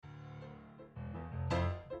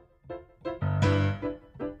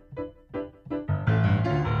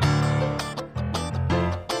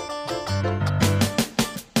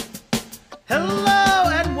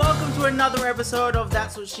another episode of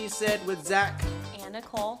That's What She Said with Zach and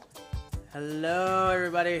Nicole. Hello,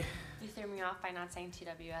 everybody. You threw me off by not saying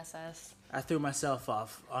TWSS. I threw myself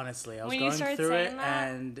off, honestly. I was When you going started through it, saying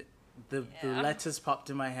that, and the letters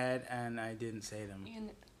popped in my head, and I didn't say them.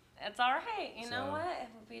 It's all right. You know So- what?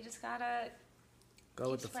 We just gotta Go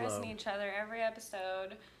keep with the surprising flow. each other every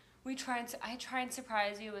episode. I try and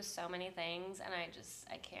surprise you with so many things, and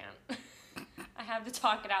I can't. I have to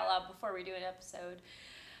talk it out loud before we do an episode.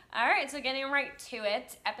 All right, so getting right to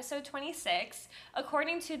it, episode 26.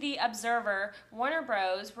 According to The Observer, Warner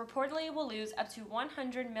Bros. Reportedly will lose up to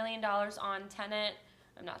 $100 million on Tenet.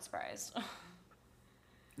 I'm not surprised.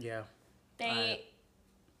 Yeah.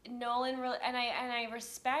 Nolan really, and I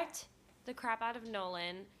respect the crap out of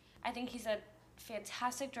Nolan. I think he's a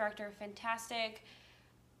fantastic director, fantastic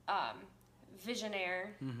visionary.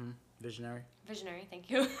 Visionary. Visionary, thank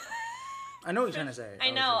you. I know what you're trying to say. I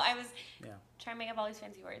know. I was Yeah. trying to make up all these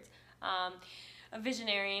fancy words. A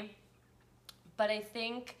visionary, but I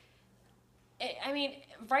think,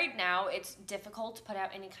 right now it's difficult to put out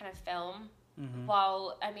any kind of film.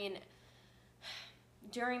 While,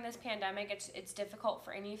 during this pandemic, it's difficult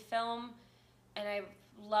for any film, and I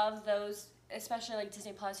love those, especially like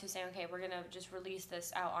Disney Plus, who's saying, okay, we're gonna just release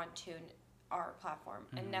this out onto our platform,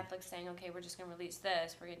 and Netflix saying, okay, we're just gonna release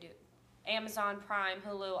this. We're gonna do Amazon Prime,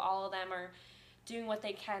 Hulu, all of them are doing what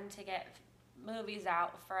they can to get movies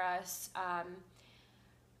out for us.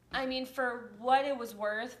 For what it was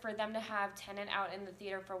worth for them to have Tenet out in the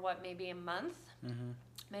theater for maybe a month,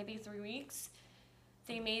 maybe 3 weeks.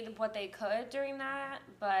 They made what they could during that,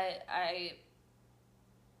 but I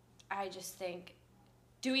just think,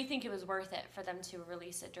 do we think it was worth it for them to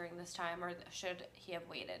release it during this time, or should he have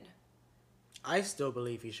waited? I still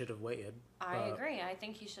believe he should have waited. I agree. I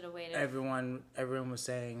think he should have waited. Everyone was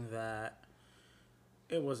saying that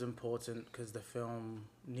it was important because the film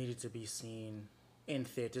needed to be seen in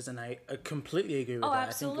theaters, and I completely agree with that.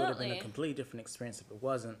 Absolutely. I think it would have been a completely different experience if it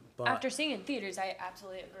wasn't. But After seeing it in theaters, I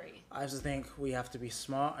absolutely agree. I just think we have to be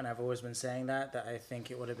smart, and I've always been saying that I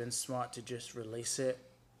think it would have been smart to just release it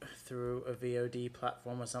through a VOD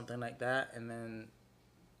platform or something like that, and then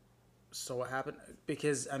saw what happened.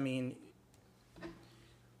 Because,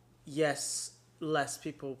 yes, less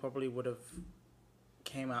people probably would have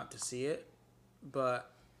came out to see it,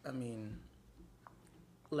 but,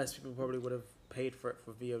 less people probably would have paid for it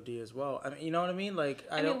for VOD as well. You know what I mean?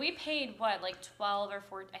 We paid like 12 or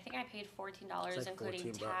 14. I think I paid $14, like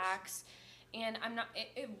including $14. tax. And I'm not.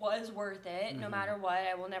 It was worth it, no matter what.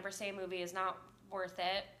 I will never say a movie is not worth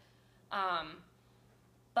it.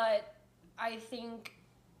 But I think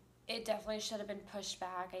it definitely should have been pushed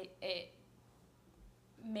back.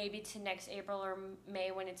 Maybe to next April or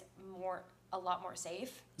May, when it's a lot more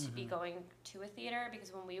safe to be going to a theater.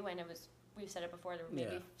 Because when we went, we've said it before, there were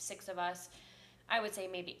maybe 6 of us. I would say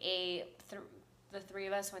maybe 8. The 3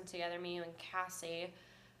 of us went together, me, you, and Cassie.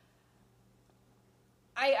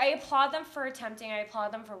 I applaud them for attempting. I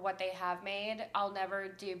applaud them for what they have made. I'll never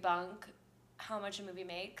debunk how much a movie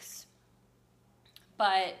makes.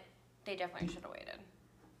 But they definitely should have waited.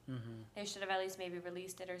 They should have at least maybe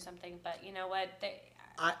released it or something. But you know what?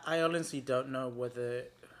 I honestly don't know whether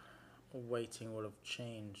waiting would have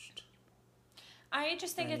changed. I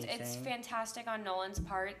just think it's anything. fantastic on Nolan's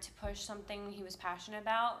part to push something he was passionate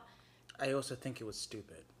about. I also think it was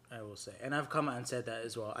stupid, I will say. And I've come out and said that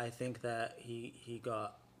as well. I think that he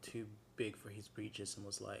got too big for his breeches and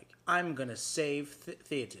was like, I'm going to save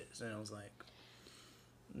theaters. And I was like,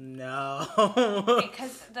 no.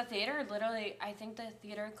 Because the theater I think the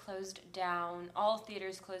theater closed down. All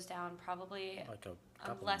theaters closed down probably Like a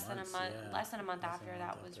couple less months, less than a month Less after than a that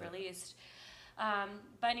month was after. released.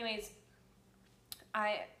 But anyways,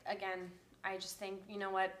 I just think, you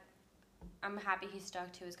know what? I'm happy he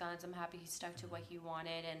stuck to his guns. I'm happy he stuck to what he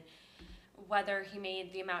wanted, and whether he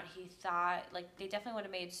made the amount he thought, they definitely would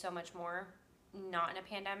have made so much more, not in a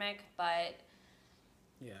pandemic, but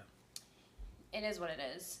Yeah. it is what it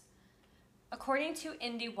is. According to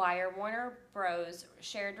IndieWire, Warner Bros.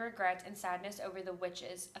 Shared regret and sadness over the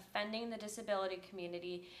witches offending the disability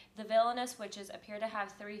community. The villainous witches appear to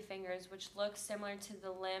have 3 fingers, which looks similar to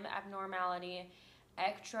the limb abnormality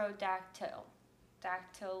ectrodactyl.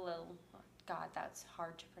 God, that's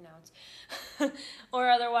hard to pronounce. Or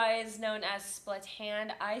otherwise known as split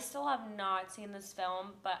hand. I still have not seen this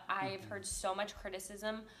film, but I've heard so much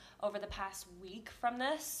criticism over the past week from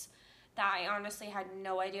this that I honestly had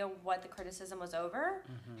no idea what the criticism was over.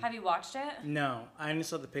 Have you watched it? No, I only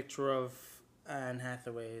saw the picture of Anne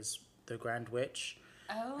Hathaway's The Grand Witch.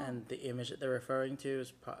 Oh. And the image that they're referring to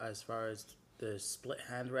as far as the split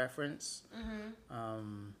hand reference.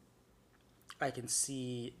 I can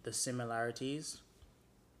see the similarities,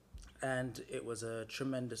 and it was a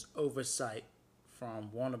tremendous oversight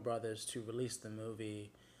from Warner Brothers to release the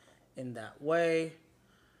movie in that way.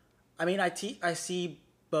 I mean, I see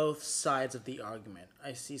both sides of the argument.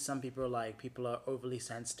 I see some people people are overly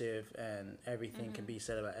sensitive and everything can be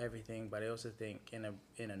said about everything, but I also think in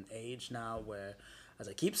an age now where, as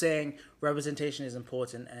I keep saying, representation is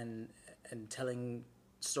important and telling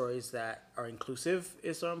stories that are inclusive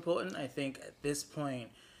is so important. I think at this point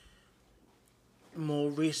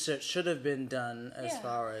more research should have been done as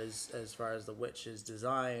far as the witch's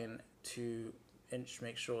design to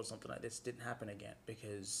make sure something like this didn't happen again,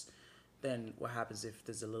 because then what happens if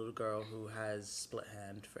there's a little girl who has split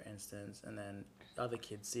hand, for instance, and then other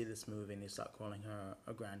kids see this movie and they start calling her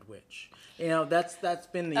a grand witch? That's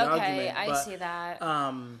been the argument. Okay, I see that.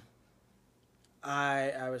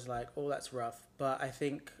 I was like, oh, that's rough. But I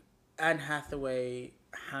think Anne Hathaway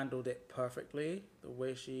handled it perfectly. The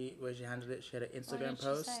way she handled it, she had an Instagram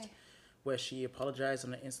post where she apologized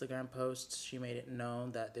on the Instagram post. She made it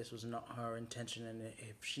known that this was not her intention, and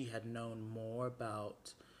if she had known more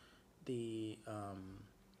about the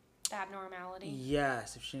abnormality.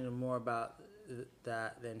 Yes, if she knew more about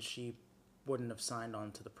that, then she wouldn't have signed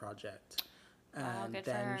on to the project. And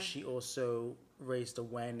then she also raised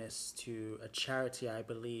awareness to a charity, I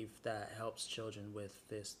believe, that helps children with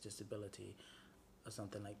this disability or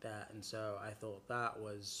something like that. And so I thought that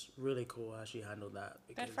was really cool how she handled that.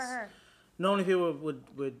 Good for her. Normally people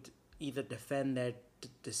would either defend their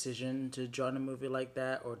decision to join a movie like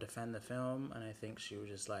that or defend the film, and I think she was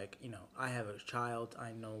just like, I have a child,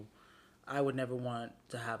 I know I would never want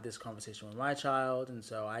to have this conversation with my child, and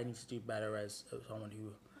so I need to do better as someone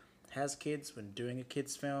who has kids when doing a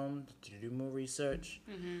kids film, to do more research.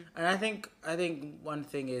 And I think one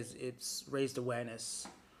thing is it's raised awareness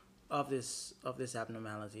of this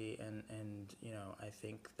abnormality, and I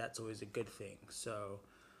think that's always a good thing. So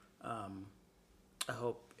I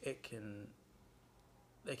hope there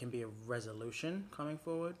can be a resolution coming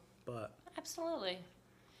forward. But absolutely.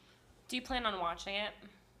 Do you plan on watching it?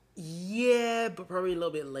 Yeah, but probably a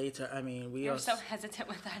little bit later. I mean, You're so hesitant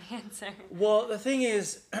with that answer. Well, the thing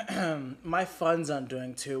is, my funds aren't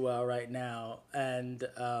doing too well right now, and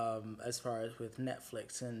as far as with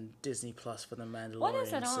Netflix and Disney Plus for The Mandalorian. What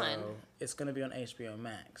is it on? So it's going to be on HBO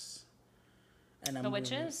Max. And The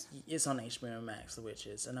Witches? It's on HBO Max, The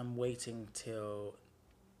Witches, and I'm waiting till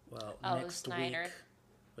next Snyder. week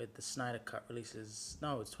with the Snyder Cut releases.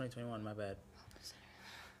 No, it's 2021. My bad.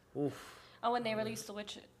 Oof. Oh, when they released The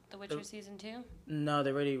Witcher season 2? No,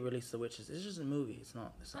 they already released The Witches. It's just a movie. It's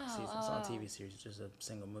not a season. It's not a TV series. It's just a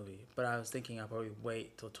single movie. But I was thinking I'll probably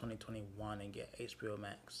wait till 2021 and get HBO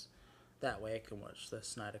Max. That way I can watch the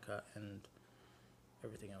Snyder Cut and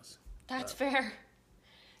everything else. That's fair.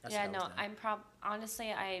 Yeah, no,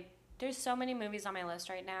 honestly, there's so many movies on my list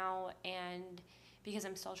right now, and because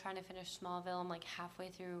I'm still trying to finish Smallville, I'm like halfway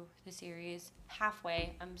through the series.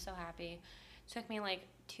 Halfway. I'm so happy. It took me like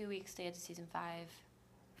 2 weeks to get to season 5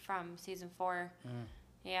 from season 4.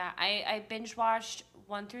 Yeah, I binge watched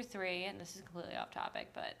 1 through 3, and this is completely off topic,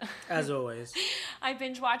 but as always, I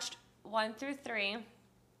binge watched 1 through 3,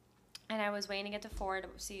 and I was waiting to get to 4 to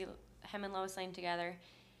see him and Lois Lane together.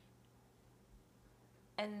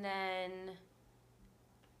 And then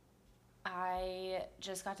I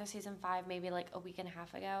just got to season 5 maybe like a week and a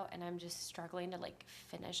half ago, and I'm just struggling to like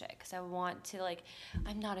finish it because I want to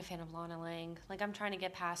I'm not a fan of Lana Lang. Like, I'm trying to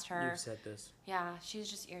get past her. You've said this. Yeah,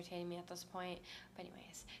 she's just irritating me at this point. But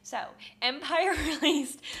anyways, so Empire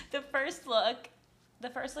released the first look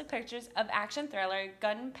pictures of action thriller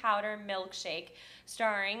Gunpowder Milkshake,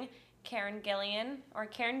 starring Karen Gillan,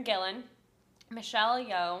 Michelle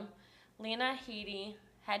Yeoh, Lena Headey.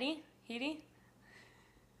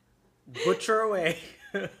 Butcher away.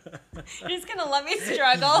 You're just gonna let me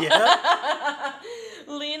struggle. Yeah.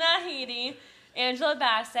 Lena Headey, Angela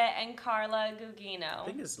Bassett, and Carla Gugino. I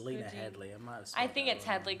think it's Lena Headey. I think it's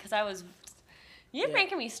Headley because you're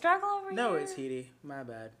making me struggle over here. No, it's Headey. My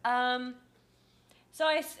bad. So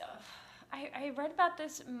I read about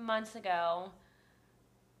this months ago.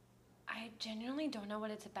 I genuinely don't know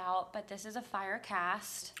what it's about, but this is a fire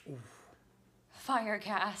cast. Oof. Fire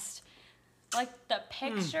cast. Like, the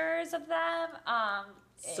pictures of them.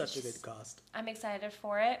 Such a good cast. I'm excited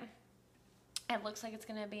for it. It looks like it's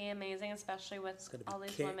going to be amazing, especially with all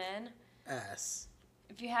these women. Ass.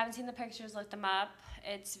 If you haven't seen the pictures, look them up.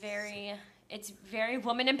 It's very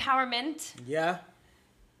woman empowerment. Yeah.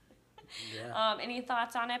 Any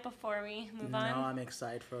thoughts on it before we move on? No, I'm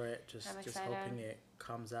excited for it. Just hoping it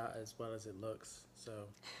comes out as well as it looks. So,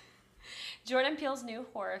 Jordan Peele's new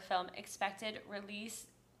horror film expected release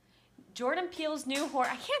Jordan Peele's new horror,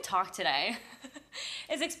 I can't talk today,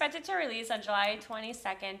 is expected to release on July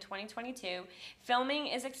 22nd, 2022. Filming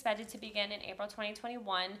is expected to begin in April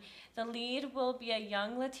 2021. The lead will be a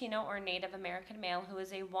young Latino or Native American male who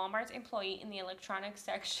is a Walmart employee in the electronics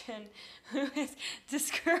section who is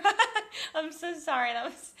described, I'm so sorry,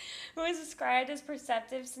 who is described as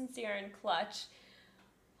perceptive, sincere, and clutch.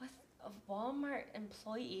 What, a Walmart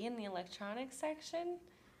employee in the electronics section?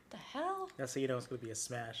 The hell? That's how you know it's gonna be a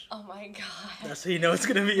smash. Oh my god. That's how you know it's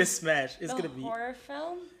gonna be a smash. It's the gonna be horror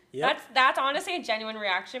film. Yep. That's honestly a genuine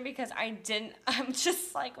reaction because I'm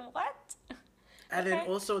just like, what? And then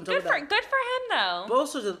Okay. also on top Good of for that, him though. but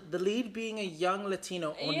also the lead being a young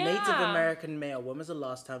Latino or Yeah. Native American male. When was the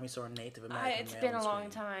last time we saw a Native American It's male been on a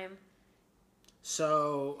long screen? time.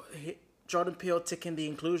 So Jordan Peele ticking the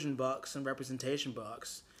inclusion box and representation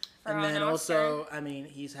box, For and an then Oscar. also, I mean,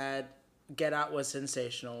 he's had Get Out was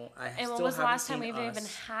sensational. I And still when was the haven't last time seen we've even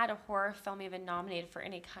Us. had a horror film even nominated for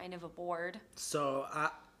any kind of award? So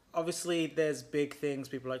obviously, there's big things.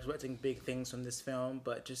 People are expecting big things from this film,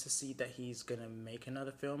 but just to see that he's gonna make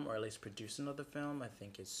another film or at least produce another film, I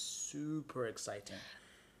think is super exciting.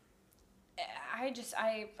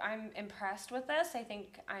 I'm impressed with this. I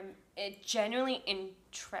think it genuinely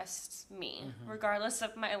interests me, regardless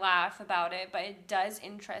of my laugh about it, but it does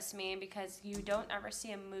interest me because you don't ever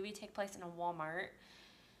see a movie take place in a Walmart.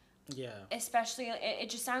 Yeah. Especially, it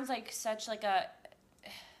just sounds like such like a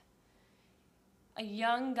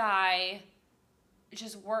young guy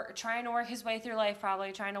just trying to work his way through life,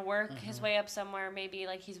 probably trying to work his way up somewhere. Maybe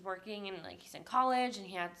like he's working and like he's in college and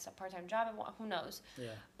he has a part-time job. Who knows? Yeah.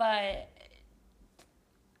 But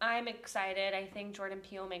I'm excited. I think Jordan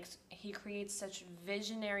Peele creates such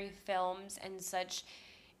visionary films and such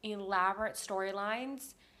elaborate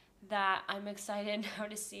storylines that I'm excited now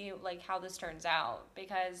to see like how this turns out,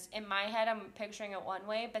 because in my head I'm picturing it one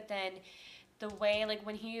way, but then the way like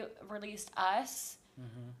when he released Us,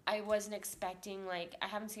 I wasn't expecting, like, I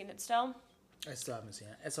haven't seen it still, I still haven't seen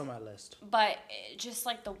it. It's on my list. but just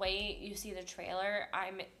like the way you see the trailer,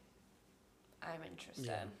 I'm interested.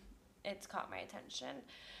 Yeah. It's caught my attention.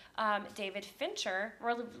 David Fincher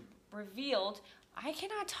revealed, I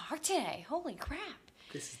cannot talk today. Holy crap.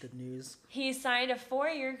 This is the news. He signed a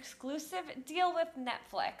 4-year exclusive deal with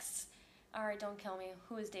Netflix. All right, don't kill me.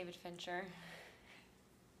 Who is David Fincher?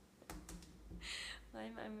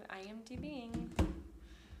 I'm IMDbing.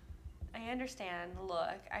 I understand.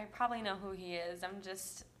 Look, I probably know who he is.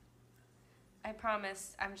 I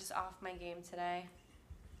promise I'm just off my game today.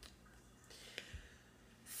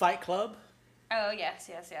 Fight Club. Oh, yes.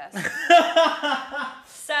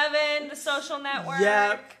 7, The Social Network.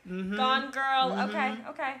 Yep. Gone Girl.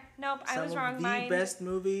 Okay. Nope, I Some was of wrong. the best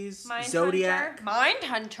movies. Mindhunter. Zodiac. Mindhunter,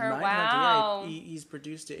 Mindhunter, wow. yeah, he's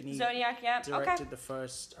produced it and he Zodiac, yep. directed Okay. the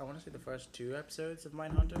first, I want to say the first 2 episodes of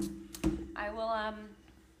Mindhunter. I will,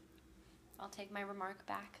 I'll take my remark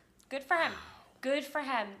back. Good for him. Good for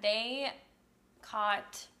him. They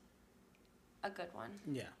caught a good one.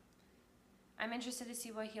 Yeah. I'm interested to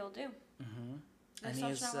see what he'll do. The And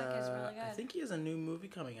Social Network is really good. I think he has a new movie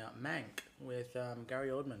coming out, Mank, with Gary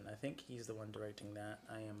Oldman. I think he's the one directing that.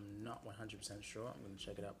 I am not 100% sure. I'm going to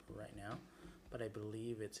check it up right now. But I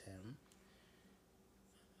believe it's him.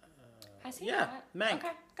 Has he Yeah, not? Mank. Okay,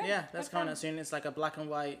 good. Yeah, that's Good for coming him. out soon. It's like a black and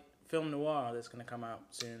white film noir that's going to come out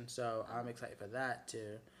soon. So I'm excited for that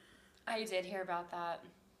too. I did hear about that.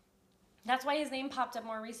 That's why his name popped up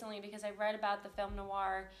more recently, because I read about the film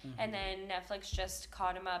noir, and then Netflix just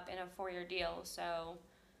caught him up in a 4-year deal. So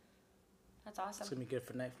that's awesome. It's going to be good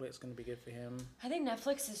for Netflix. It's going to be good for him. I think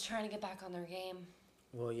Netflix is trying to get back on their game.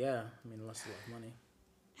 Well, yeah. I mean, lost a lot of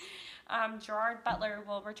money. Gerard Butler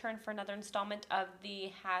will return for another installment of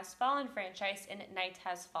the Has Fallen franchise in Night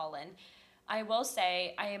Has Fallen. I will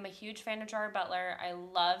say I am a huge fan of Gerard Butler. I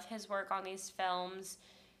love his work on these films.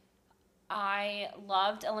 I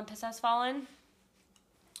loved Olympus Has Fallen.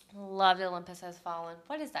 Loved Olympus Has Fallen.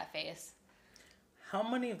 What is that face? How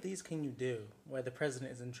many of these can you do where the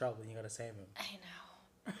president is in trouble and you got to save him? I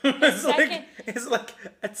know. it's like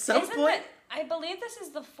at some Isn't point. it- I believe this is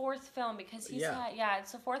the 4th film, because he's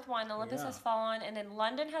it's the 4th one. Olympus Yeah. Has Fallen, and then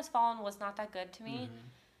London Has Fallen was not that good to me.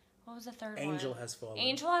 What was the third one? Angel Has Fallen.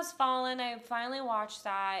 Angel Has Fallen. I finally watched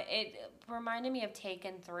that. It reminded me of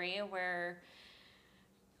Taken 3, where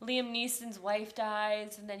Liam Neeson's wife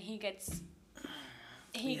dies, and then he gets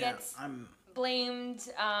I'm blamed.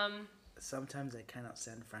 sometimes I cannot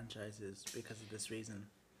send franchises because of this reason.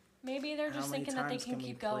 Maybe they're just How many thinking that they times can we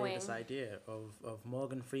keep play going. this idea of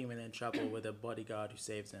Morgan Freeman in trouble with a bodyguard who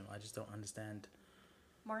saves him? I just don't understand.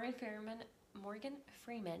 Morgan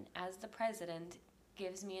Freeman as the president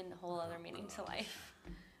gives me a whole other meaning to life.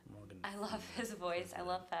 Morgan I love his voice. I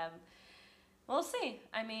love him. We'll see.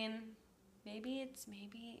 I mean, maybe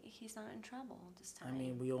he's not in trouble this time. I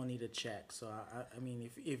mean, we all need a check. So I mean,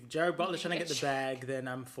 if Jared Butler's trying to get the bag, then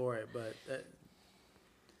I'm for it. But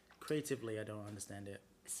creatively, I don't understand it.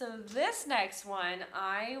 So this next one,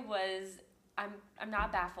 I'm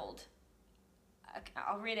not baffled.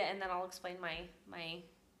 I'll read it and then I'll explain my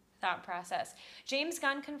thought process. James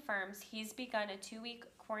Gunn confirms he's begun a 2-week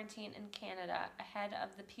quarantine in Canada ahead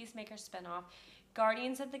of the Peacemaker spinoff.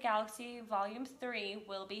 Guardians of the Galaxy Volume 3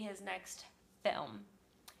 will be his next film.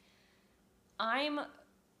 I'm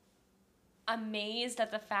amazed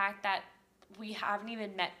at the fact that we haven't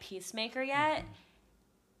even met Peacemaker yet.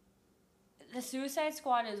 The Suicide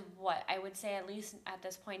Squad is what? I would say at least at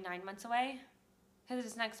this point 9 months away. Because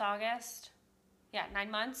it's next August. Yeah,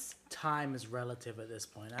 9 months. Time is relative at this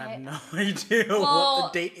point. I have no idea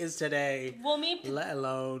what the date is today. We'll meet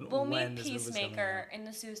Peacemaker in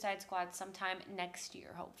the Suicide Squad sometime next year,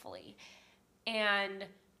 hopefully. And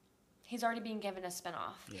he's already being given a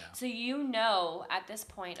spinoff. Yeah. So you know at this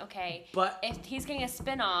point, okay, but if he's getting a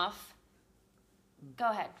spinoff, go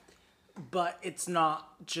ahead. But it's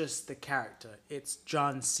not just the character. It's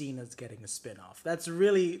John Cena's getting a spin-off. That's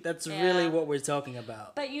really what we're talking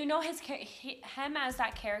about. But you know him as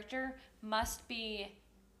that character must be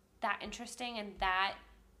that interesting and that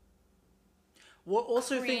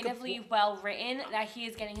creatively well written that he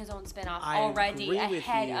is getting his own spin-off already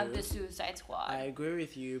ahead of the Suicide Squad. I agree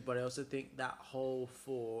with you, but I also think that whole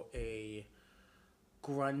for a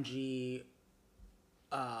grungy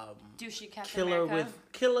douchey Captain America.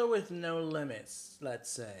 Killer with no limits,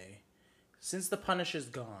 let's say. Since the Punisher's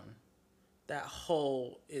gone, that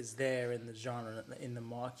hole is there in the genre, in the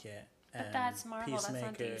market. But that's Marvel, that's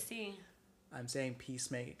not DC. I'm saying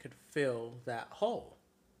Peacemaker could fill that hole.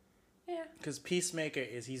 Yeah. Because Peacemaker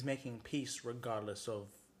he's making peace regardless of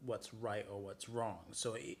what's right or what's wrong.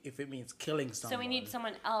 So if it means killing someone, so we need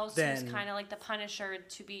someone else who's kind of like the Punisher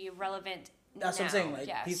to be relevant. That's what I'm saying. Like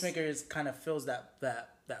Peacemaker kind of fills that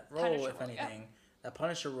role, Punisher if anything, that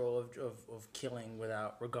Punisher role of killing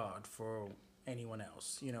without regard for anyone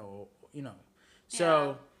else. You know.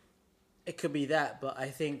 So it could be that, but I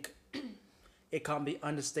think it can't be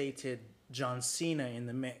understated. John Cena in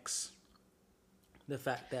the mix. The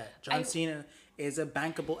fact that John Cena is a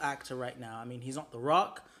bankable actor right now. I mean, he's not The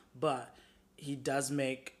Rock, but he does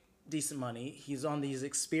make decent money. He's on these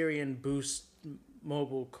Experian Boost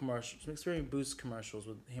mobile commercials, Experian Boost commercials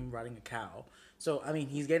with him riding a cow. So, I mean,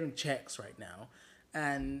 he's getting checks right now.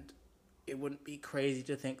 And it wouldn't be crazy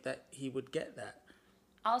to think that he would get that.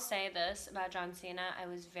 I'll say this about John Cena. I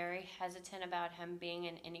was very hesitant about him being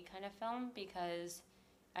in any kind of film because,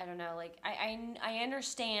 I don't know, like, I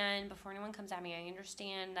understand, before anyone comes at me, I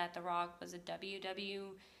understand that The Rock was a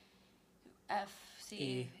WWE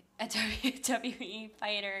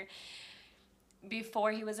fighter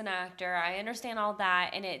before he was an actor. I understand all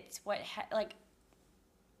that, and it's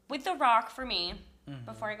with The Rock for me,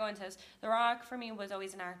 before I go into this, The Rock for me was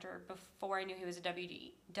always an actor before I knew he was a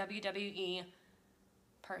WWE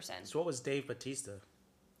person. So what was Dave Bautista?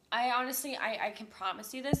 I honestly, I can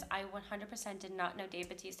promise you this, I 100% did not know Dave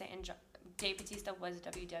Bautista, and Dave Bautista was a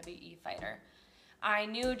WWE fighter. I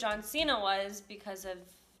knew John Cena was because of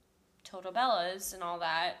Total Bellas and all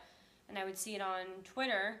that, and I would see it on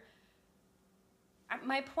Twitter.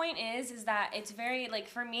 My point is that it's very, like,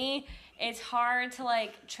 for me, it's hard to,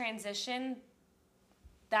 like, transition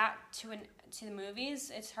that to the movies.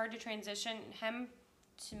 It's hard to transition him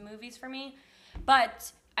to movies for me.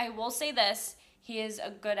 But I will say this, he is a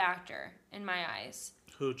good actor in my eyes.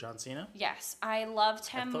 Who, John Cena? Yes. I loved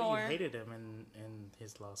him more. I thought you hated him in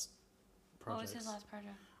his last project. What was his last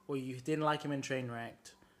project? Well, you didn't like him in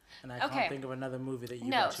Trainwrecked. And I can't think of another movie that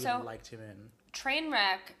you actually liked him in.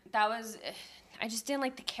 Trainwreck, that was... I just didn't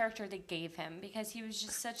like the character they gave him because he was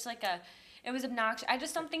just such like it was obnoxious. I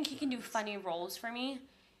just don't think he can do funny roles for me.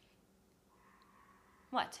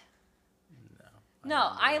 What?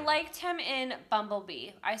 No, I liked him in Bumblebee.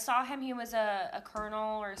 I saw him, he was a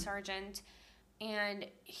colonel or a sergeant, and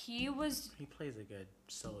he plays a good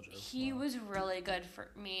soldier. He was really good for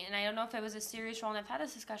me, and I don't know if it was a serious role, and I've had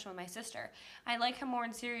this discussion with my sister. I like him more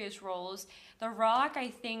in serious roles. The Rock, I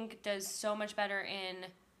think, does so much better in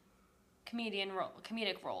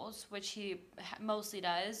comedic roles, which he mostly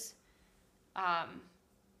does. I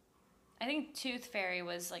think Tooth Fairy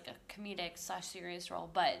was like a comedic / serious role,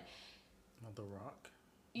 but The Rock.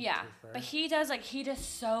 Yeah, but he does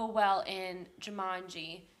so well in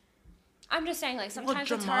Jumanji. I'm just saying, like, sometimes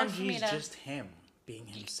it's hard for me to. Jumanji's just him being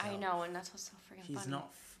himself. I know, and that's what's so freaking funny.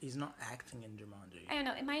 He's not acting in Jumanji. I don't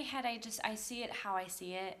know. In my head, I see it how I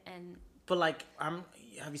see it, and But like,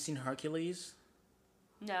 have you seen Hercules?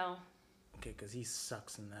 No, Okay, because he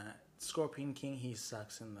sucks in that. Scorpion King, he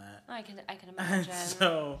sucks in that. I can imagine.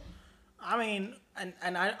 So, I mean, and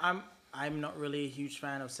I'm not really a huge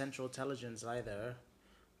fan of Central Intelligence either,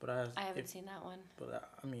 but I haven't seen that one. But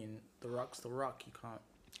I mean, The Rock's The Rock. You can't.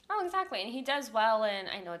 Oh, exactly, and he does well in.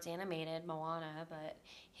 I know it's animated, Moana, but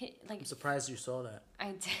I'm surprised you saw that.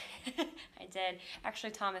 I did. I did.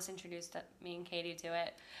 Actually, Thomas introduced me and Katie to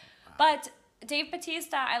it. Wow. But Dave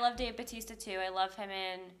Bautista, I love Dave Bautista too. I love him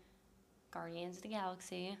in Guardians of the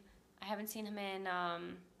Galaxy. I haven't seen him in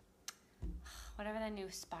whatever that new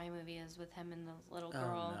spy movie is with him and the little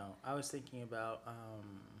girl. Oh no, I was thinking about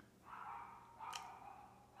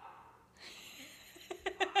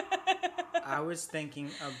I was thinking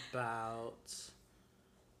about.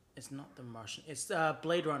 It's not The Martian. It's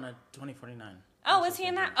Blade Runner 2049. Oh, is he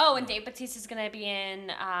in that? Oh, and Dave Bautista's going to be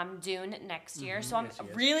in Dune next year. So I'm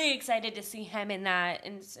really excited to see him in that,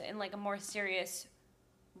 in like a more serious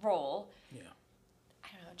role. Yeah. I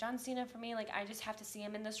don't know. John Cena, for me, like, I just have to see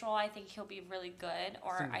him in this role. I think he'll be really good.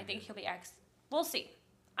 Or I think he'll be We'll see.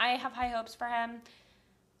 I have high hopes for him.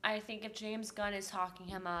 I think if James Gunn is talking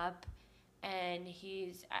him up and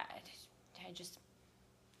he's... I just...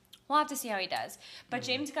 We'll have to see how he does. But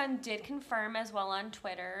James Gunn did confirm as well on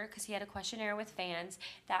Twitter, because he had a questionnaire with fans,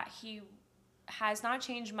 that he has not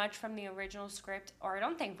changed much from the original script, or I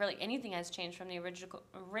don't think really anything has changed from the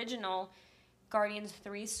original Guardians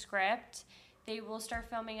 3 script. They will start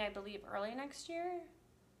filming, I believe, early next year.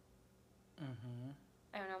 Mm-hmm.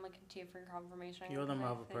 I don't know, I'm looking to you for confirmation. You're the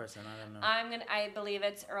Marvel person, I don't know. I believe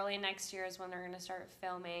it's early next year is when they're going to start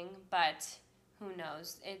filming, but... Who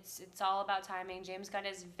knows? It's all about timing. James Gunn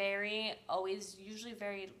is usually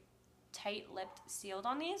very tight-lipped, sealed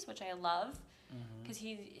on these, which I love, because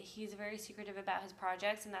he's very secretive about his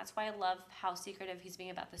projects, and that's why I love how secretive he's being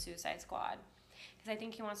about the Suicide Squad, because I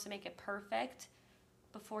think he wants to make it perfect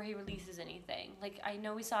before he releases anything. Like, I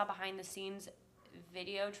know we saw a behind-the-scenes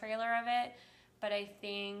video trailer of it, but I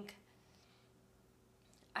think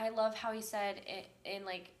I love how he said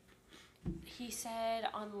he said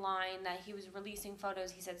online that he was releasing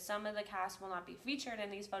photos. He said some of the cast will not be featured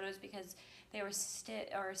in these photos because they were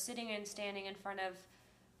sitting and standing in front of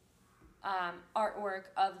artwork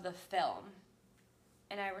of the film.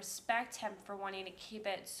 And I respect him for wanting to keep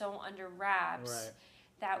it so under wraps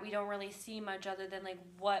that we don't really see much other than like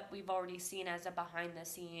what we've already seen as a behind the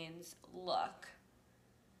scenes look.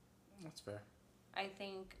 That's fair. I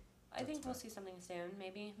think we'll see something soon.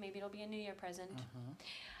 Maybe it'll be a New Year present.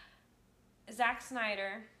 Zack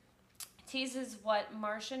Snyder teases what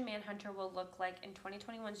Martian Manhunter will look like in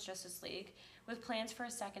 2021's Justice League, with plans for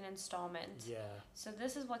a second installment. Yeah. So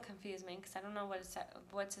this is what confused me, because I don't know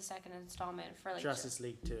what's a second installment for like Justice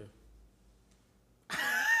League 2.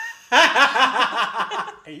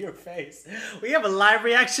 Your face. We have a live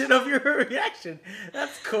reaction of your reaction.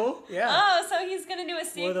 That's cool. Yeah. Oh, so he's gonna do a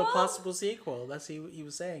sequel? With a possible sequel. That's what he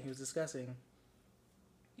was saying. He was discussing.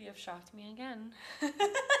 You have shocked me again.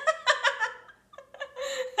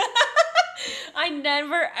 I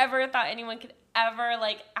never ever thought anyone could ever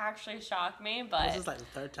like actually shock me, but this is like the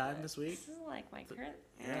third time this week. This is like my current.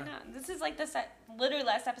 Yeah. I know. This is like literally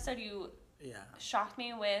last episode you shocked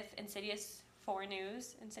me with Insidious 4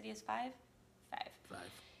 news. Insidious 5? 5.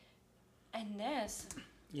 And this.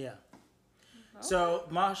 Yeah. Okay. So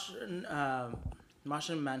Martian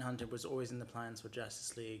Manhunter was always in the plans for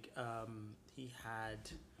Justice League. He had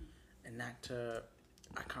an actor.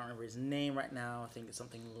 I can't remember his name right now. I think it's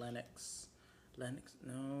something Lennox.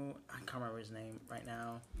 No, I can't remember his name right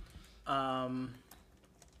now.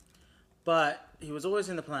 But he was always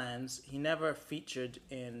in the plans. He never featured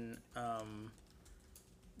in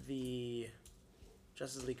the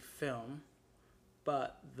Justice League film.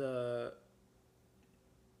 But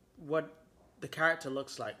what the character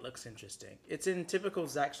looks interesting. It's in typical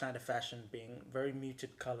Zack Snyder fashion, being very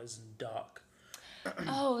muted colors and dark.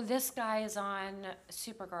 Oh, this guy is on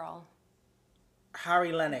Supergirl.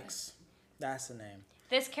 Harry Lennox. That's the name.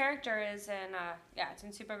 This character is in, it's in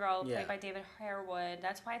Supergirl, played by David Harewood.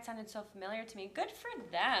 That's why it sounded so familiar to me. Good for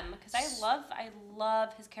them, because I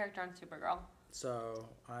love his character on Supergirl. So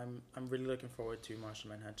I'm really looking forward to Martian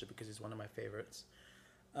Manhunter because he's one of my favorites.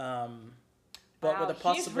 But with a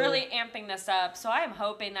possible, he's really amping this up. So I'm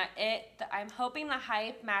hoping I'm hoping the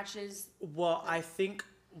hype matches. Well, I think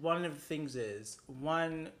one of the things is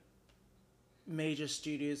major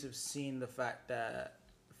studios have seen the fact that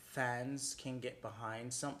fans can get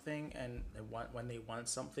behind something, and when they want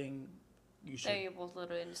something, they will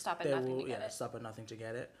literally stop at nothing to get it. Stop at nothing to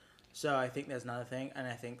get it. So I think there's another thing, and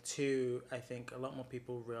I think a lot more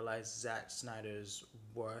people realize Zack Snyder's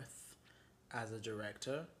worth as a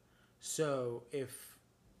director. So if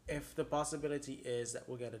the possibility is that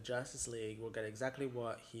we'll get a Justice League, we'll get exactly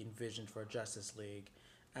what he envisioned for a Justice League,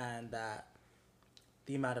 and that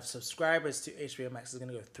the amount of subscribers to HBO Max is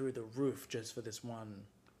going to go through the roof just for this one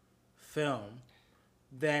film,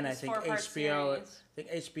 then This I think four-part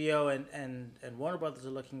HBO and Warner Brothers are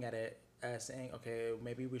looking at it as saying, okay,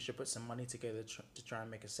 maybe we should put some money together to try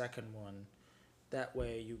and make a second one. That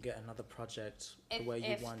way you get another project the way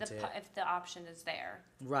you want it. If the option is there.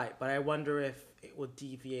 Right, but I wonder if it will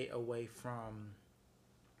deviate away from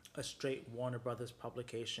a straight Warner Brothers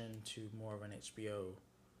publication to more of an HBO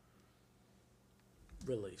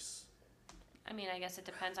release. I mean, I guess it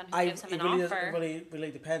depends on who gives him an offer. It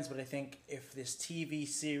really depends, but I think if this TV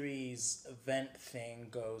series event thing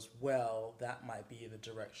goes well, that might be the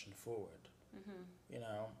direction forward. You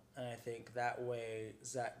know, and I think that way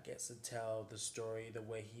Zach gets to tell the story the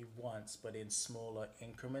way he wants, but in smaller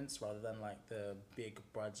increments rather than like the big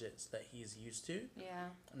budgets that he's used to. Yeah.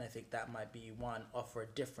 And I think that might be one, offer a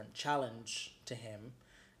different challenge to him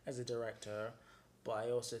as a director, but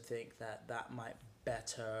I also think that might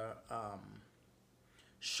better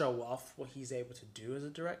show off what he's able to do as a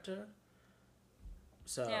director.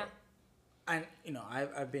 So, yeah. And you know,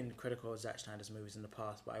 I've been critical of Zack Snyder's movies in the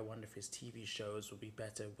past, but I wonder if his TV shows would be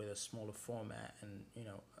better with a smaller format and, you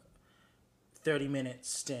know, 30-minute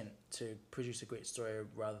stint to produce a great story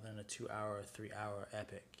rather than a 2-hour or 3-hour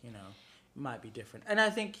epic. You know, it might be different. And I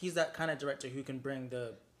think he's that kind of director who can bring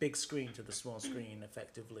the big screen to the small screen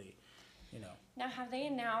effectively. You know. Now, have they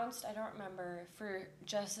announced? I don't remember, for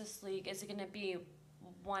Justice League. Is it going to be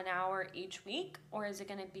 1 hour each week, or is it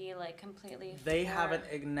going to be like completely? They haven't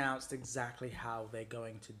announced exactly how they're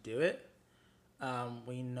going to do it.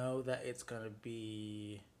 We know that it's going to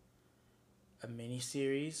be a mini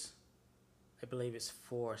series. I believe it's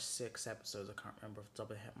 4 or 6 episodes. I can't remember off the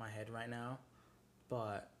top of my head right now,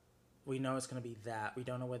 but we know it's going to be that. We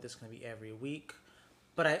don't know whether it's going to be every week,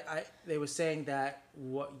 but they were saying that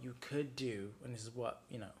what you could do, and this is what,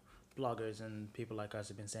 you know, bloggers and people like us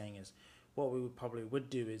have been saying, is what we would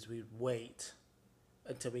do is we'd wait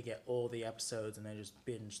until we get all the episodes and then just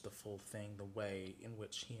binge the full thing the way in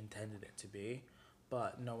which he intended it to be.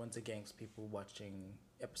 But no one's against people watching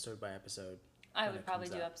episode by episode. I would probably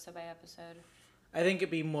do episode by episode. I think it'd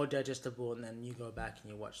be more digestible, and then you go back and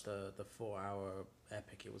you watch the 4-hour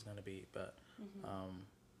epic it was going to be. But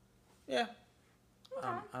yeah, Okay.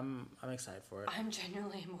 I'm excited for it. I'm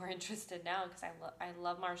genuinely more interested now because I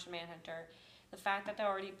love Martian Manhunter. The fact that they're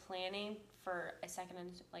already planning for a second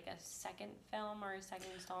film or a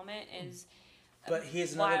second installment is But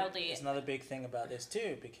here's wildly another big thing about this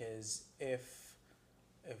too, because if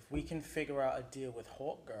we can figure out a deal with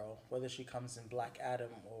Hawk Girl, whether she comes in Black Adam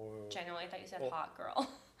or genuinely, I thought you said Hot Girl, Hawk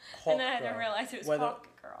and then I Girl, didn't realize it was Hawk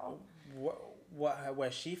Girl.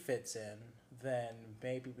 Where she fits in, then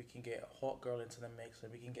maybe we can get Hawk Girl into the mix, or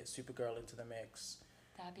we can get Supergirl into the mix.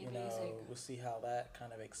 That'd be amazing. amazing. We'll see how that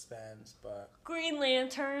kind of expands, but Green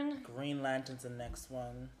Lantern Lantern's the next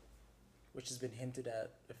one, which has been hinted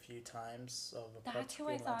at a few times of a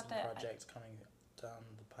Green Lantern project coming down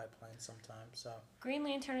the pipeline sometime. So Green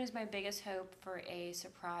Lantern is my biggest hope for a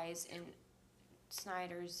surprise in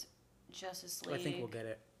Snyder's Justice League. I think we'll get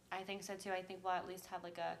it. I think so too. I think we'll at least have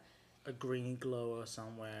like a green glow or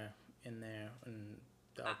somewhere in there, and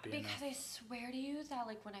that would be because enough. I swear to you that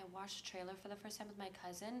like when I watched the trailer for the first time with my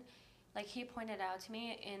cousin, like he pointed out to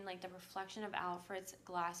me in like the reflection of Alfred's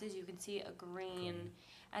glasses, you can see a green.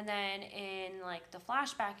 And then in like the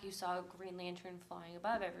flashback, you saw a Green Lantern flying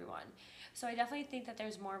above everyone. So I definitely think that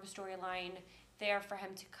there's more of a storyline there for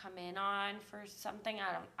him to come in on for something.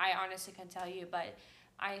 I honestly can't tell you, but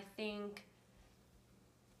I think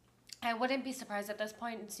I wouldn't be surprised at this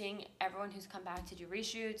point in seeing everyone who's come back to do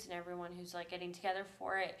reshoots and everyone who's like getting together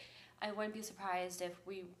for it. I wouldn't be surprised if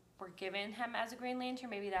we were given him as a Green Lantern.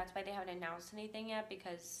 Maybe that's why they haven't announced anything yet,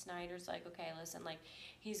 because Snyder's like, okay, listen, like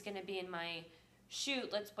he's gonna be in my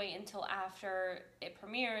shoot, let's wait until after it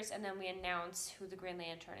premieres and then we announce who the Green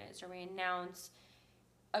Lantern is, or we announce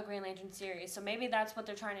a Green Lantern series. So maybe that's what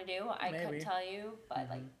they're trying to do. I couldn't tell you, but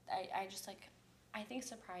like I just like, I think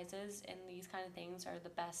surprises in these kind of things are the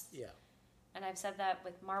best. Yeah. And I've said that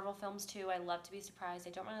with Marvel films too. I love to be surprised. I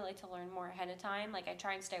don't really like to learn more ahead of time. Like I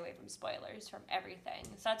try and stay away from spoilers from everything.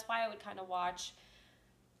 So that's why I would kind of watch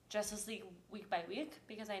Justice League week by week,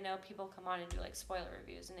 because I know people come on and do like spoiler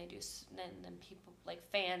reviews, and they do, then people like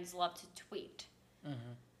fans love to tweet.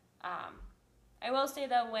 I will say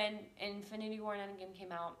though, when Infinity War and Endgame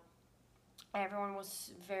came out, everyone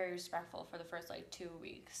was very respectful for the first like 2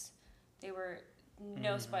 weeks. They were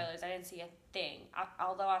no spoilers. I didn't see a thing.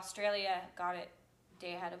 Although Australia got it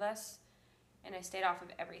day ahead of us, and I stayed off of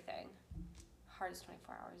everything. Hardest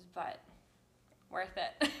 24 hours, but worth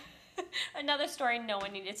it. Another story no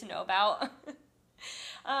one needed to know about.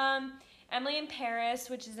 Emily in Paris,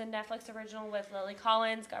 which is a Netflix original with Lily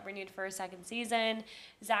Collins, got renewed for a second season.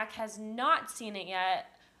 Zach has not seen it yet.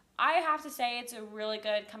 I have to say it's a really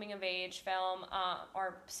good coming-of-age film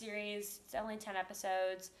or series. It's only 10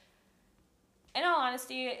 episodes. In all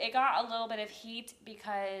honesty, it got a little bit of heat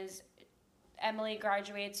because Emily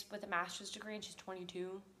graduates with a master's degree and she's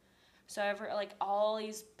 22. So all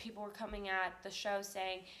these people were coming at the show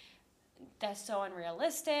saying, that's so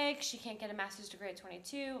unrealistic. She can't get a master's degree at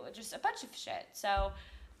 22. Just a bunch of shit. So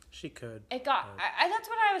she could. It got. That's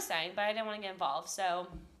what I was saying, but I didn't want to get involved. So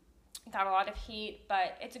it got a lot of heat.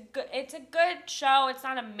 But it's a good show. It's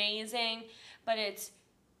not amazing, but it's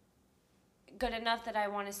good enough that I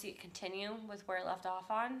want to see it continue with where it left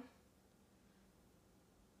off on.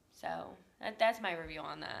 So that's my review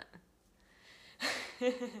on that.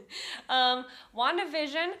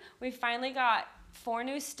 WandaVision. We finally got 4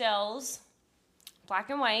 new stills, black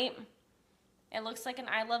and white. It looks like an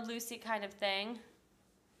I Love Lucy kind of thing,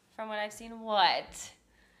 from what I've seen. What?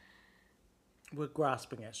 We're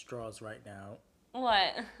grasping at straws right now.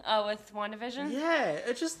 What? Oh, with WandaVision?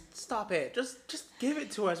 Yeah, just stop it. Just give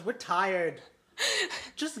it to us. We're tired.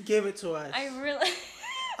 Just give it to us.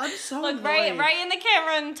 I'm so Look, annoyed. right in the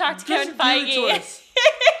camera and talk to Kevin Just give Feige. it to us.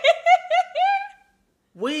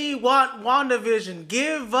 We want WandaVision.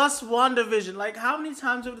 Give us WandaVision. Like, how many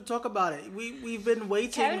times have we to talk about it? We've been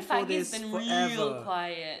waiting Kevin for Feige's this been forever. real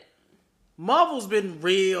quiet. Marvel's been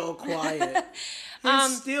real quiet.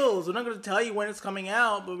 Here's stills. We're not going to tell you when it's coming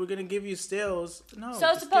out, but we're going to give you stills. No. So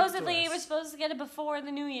just supposedly give it to we're us. supposed to get it before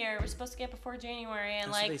the new year. We're supposed to get it before January,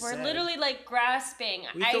 and That's what they we're said. literally grasping.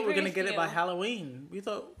 We thought we were going to get it by Halloween. We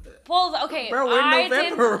thought. Well, okay. Bro, we're in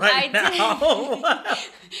November right now.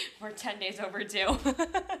 We're 10 days overdue.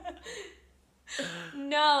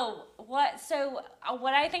 No. What? So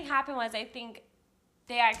what I think happened was I think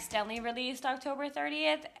they accidentally released October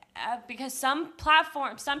 30th because some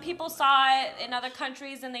people saw it in other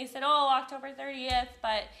countries and they said, oh, October 30th,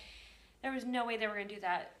 but there was no way they were going to do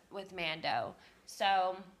that with Mando.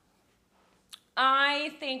 So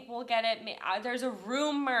I think we'll get it. There's a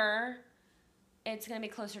rumor it's going to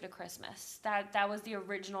be closer to Christmas. That was the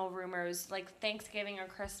original rumors, like Thanksgiving or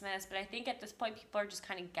Christmas. But I think at this point, people are just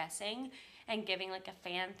kind of guessing and giving a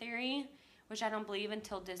fan theory, which I don't believe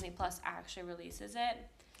until Disney Plus actually releases it.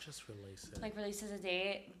 Just release it. Releases a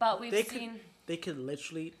date. But They could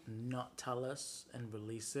literally not tell us and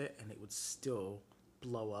release it, and it would still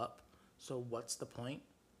blow up. So what's the point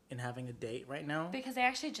in having a date right now? Because they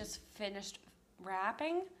actually just finished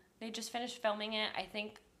wrapping. They just finished filming it, I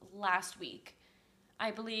think, last week. I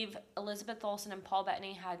believe Elizabeth Olsen and Paul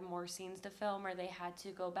Bettany had more scenes to film, or they had to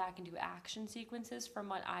go back and do action sequences from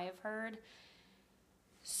what I have heard.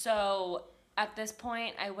 So at this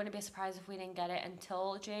point, I wouldn't be surprised if we didn't get it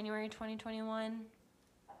until January 2021.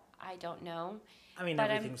 I don't know. I mean,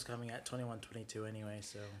 everything's coming at 21-22 anyway,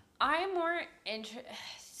 so. I'm more interested.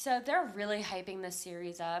 So they're really hyping this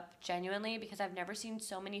series up, genuinely, because I've never seen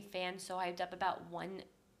so many fans so hyped up about one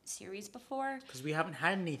series before. Because we haven't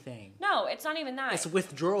had anything. No, it's not even that. It's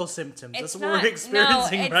withdrawal symptoms. It's That's not, what we're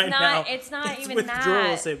experiencing no, right now. It's not it's even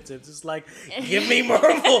withdrawal that. symptoms. It's like, give me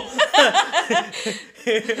Marvel.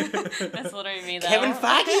 That's literally me, though. Kevin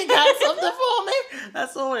Feige got something for me.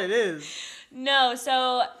 That's all it is. No,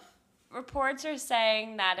 so reports are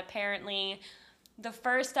saying that apparently the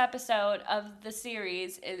first episode of the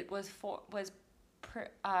series was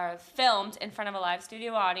filmed in front of a live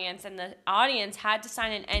studio audience, and the audience had to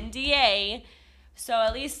sign an NDA, so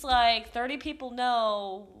at least 30 people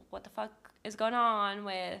know what the fuck is going on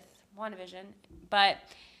with WandaVision. But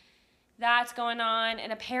that's going on,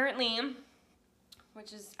 and apparently,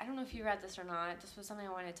 which is, I don't know if you read this or not, this was something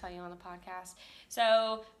I wanted to tell you on the podcast.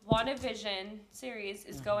 So WandaVision series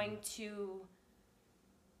is going to,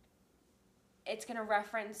 it's going to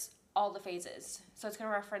reference all the phases. So it's going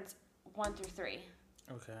to reference 1 through 3.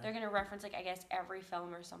 Okay. They're going to reference, I guess, every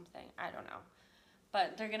film or something. I don't know.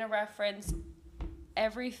 But they're going to reference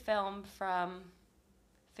every film from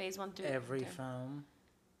phase 1 through... Every film?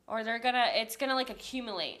 Or it's going to,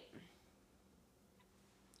 accumulate.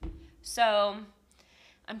 So,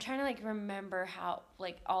 I'm trying to, remember how,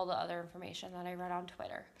 all the other information that I read on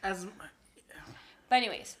Twitter. But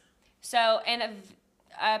anyways, so, and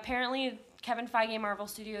apparently Kevin Feige and Marvel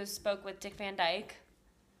Studios spoke with Dick Van Dyke.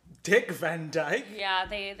 Dick Van Dyke? Yeah,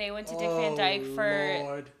 they went to Dick Van Dyke for...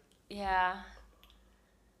 Lord. Yeah.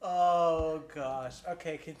 Oh, gosh.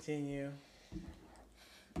 Okay, continue.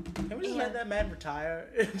 Can we just Yeah. let that man retire?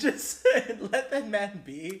 Just let that man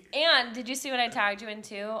be. And did you see what I tagged you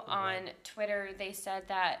into on Twitter? They said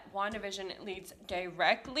that WandaVision leads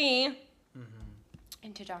directly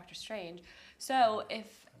into Doctor Strange. So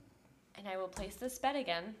and I will place this bet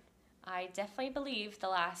again, I definitely believe the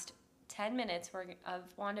last 10 minutes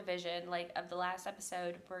of WandaVision, like of the last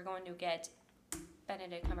episode, we're going to get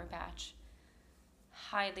Benedict Cumberbatch.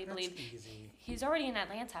 Highly That's believe. easy. He's already in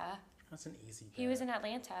Atlanta. That's an easy bet. He was in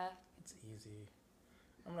Atlanta. It's easy.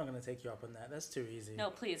 I'm not gonna take you up on that. That's too easy. No,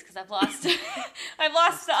 please, because I've lost. I've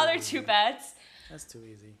lost the other two bets. That's too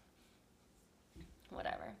easy.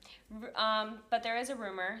 Whatever. But there is a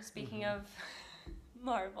rumor. Speaking of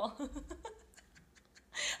Marvel,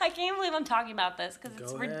 I can't believe I'm talking about this because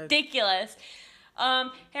it's Go ahead. ridiculous.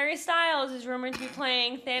 Harry Styles is rumored to be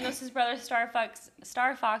playing Thanos' brother Star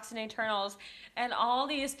Fox in Eternals, and all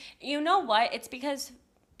these. You know what? It's because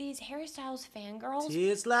these Harry Styles fangirls.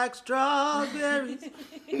 Tastes like strawberries.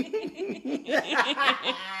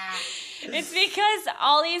 It's because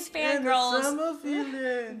all these in the fangirls summer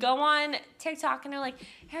feeling. go on TikTok and they're like,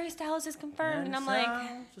 Harry Styles is confirmed, and I'm like,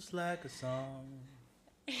 sounds just like a song.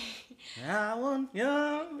 I want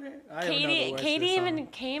young. Katie even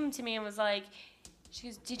came to me and was like, she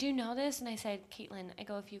goes, did you know this? And I said, Caitlin, I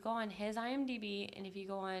go, if you go on his IMDb and if you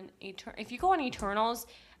go on Eternals,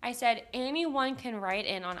 I said anyone can write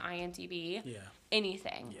in on IMDb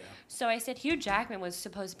anything. Yeah. So I said Hugh Jackman was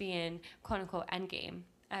supposed to be in quote unquote Endgame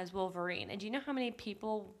as Wolverine. And do you know how many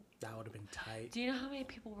people? That would have been tight. Do you know how many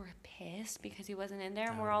people were pissed because he wasn't in there?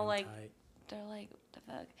 That And we're would've all been like, tight. they're like, what the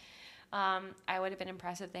fuck? I would have been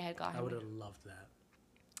impressed if they had got him. I would have loved that.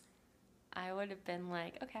 I would have been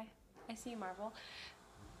like, okay, I see Marvel.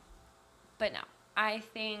 But no, I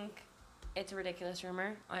think it's a ridiculous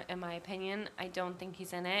rumor, in my opinion. I don't think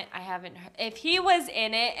he's in it. I haven't heard. If he was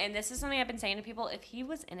in it, and this is something I've been saying to people, if he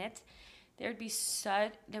was in it, there would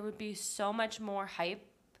be so much more hype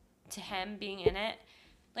to him being in it.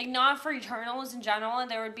 Like, not for Eternals in general, and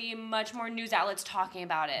there would be much more news outlets talking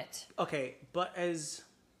about it. Okay, but as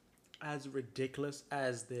ridiculous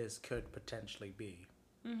as this could potentially be,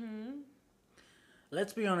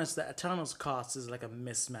 let's be honest, the Eternals cast is like a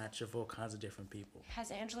mismatch of all kinds of different people. Has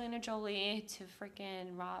Angelina Jolie to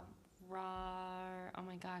freaking oh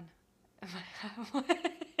my god.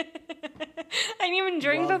 I didn't even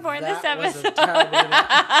drink before this episode.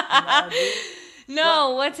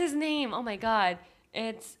 No, what's his name? Oh my god.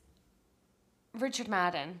 It's Richard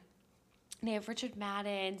Madden. They have Richard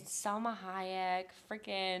Madden, Salma Hayek,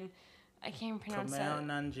 freaking I can't even pronounce Kumail that.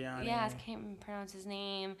 Nanjiani. Yeah, I can't even pronounce his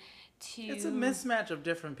name. It's a mismatch of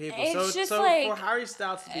different people. It's so just so like- for Harry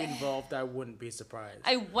Styles to be involved, I wouldn't be surprised.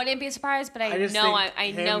 I wouldn't be surprised, but I just know think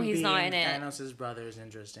I know him he's not in being it. Thanos' brother is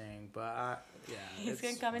interesting, but He's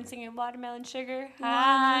gonna come and sing Watermelon Sugar. Watermelon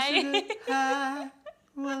Hi. sugar high,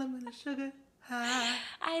 watermelon sugar high.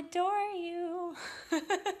 I adore you.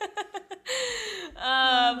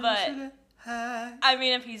 Watermelon But sugar high, I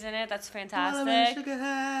mean, if he's in it, that's watermelon fantastic. sugar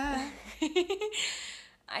high.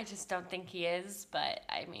 I just don't think he is, but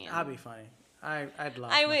I mean, That'd be funny. I'd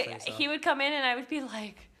laugh. I my would. face off. He would come in, and I would be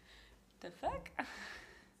like, "The fuck."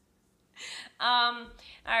 All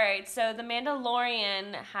right. So The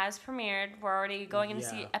Mandalorian has premiered. We're already going into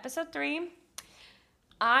see Yeah. episode 3.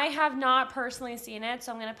 I have not personally seen it,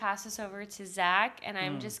 so I'm gonna pass this over to Zach, and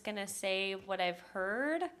I'm just gonna say what I've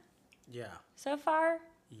heard Yeah, so far.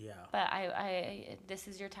 yeah. But I this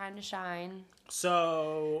is your time to shine.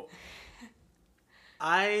 So,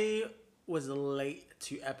 I was late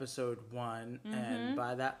to episode 1, and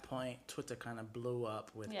by that point, Twitter kind of blew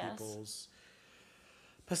up with Yes. people's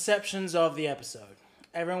perceptions of the episode.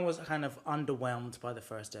 Everyone was kind of underwhelmed by the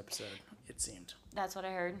first episode, it seemed. That's what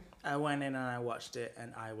I heard. I went in and I watched it,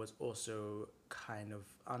 and I was also kind of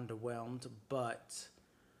underwhelmed, but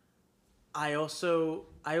I also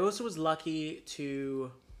was lucky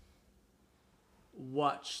to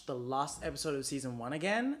watch the last episode of season 1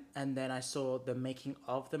 again, and then I saw the making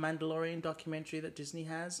of the Mandalorian documentary that Disney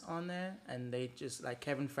has on there, and they just like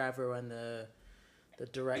Kevin Favreau and the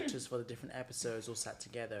directors for the different episodes all sat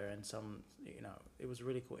together, and it was a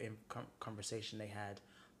really cool conversation they had.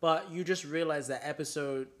 But you just realize that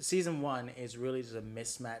season 1 is really just a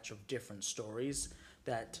mismatch of different stories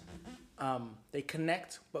that they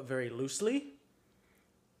connect but very loosely.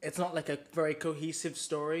 It's not like a very cohesive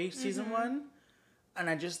story, season 1. And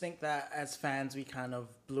I just think that as fans, we kind of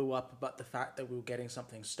blew up about the fact that we were getting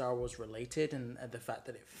something Star Wars related, and the fact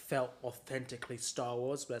that it felt authentically Star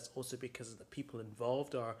Wars. But that's also because of the people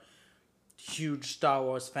involved are huge Star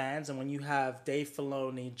Wars fans. And when you have Dave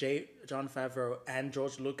Filoni, Jon Favreau, and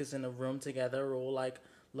George Lucas in a room together, all like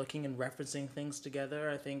looking and referencing things together,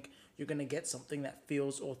 I think you're going to get something that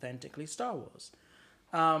feels authentically Star Wars.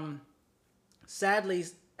 Sadly,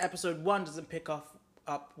 episode 1 doesn't pick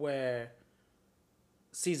up where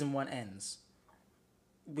season 1 ends.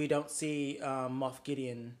 We don't see Moff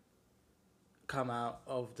Gideon come out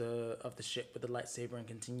of the ship with the lightsaber and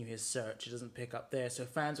continue his search. It doesn't pick up there, so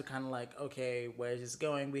fans were kind of like, okay, where's this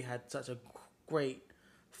going? We had such a great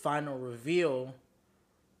final reveal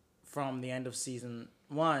from the end of season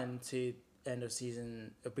 1 to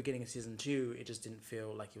beginning of season 2. It just didn't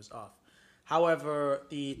feel like he was off. However,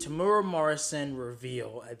 the Tamura Morrison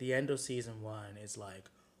reveal at the end of season 1 is like,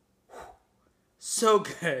 so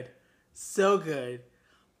good, so good.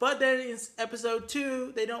 But then in episode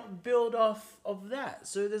 2, they don't build off of that.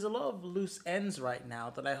 So there's a lot of loose ends right now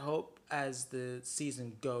that I hope as the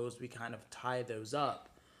season goes, we kind of tie those up.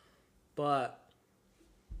 But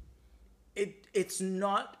it's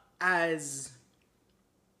not as...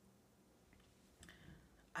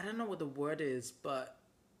 I don't know what the word is, but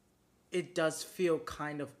it does feel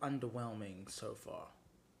kind of underwhelming so far.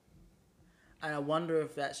 And I wonder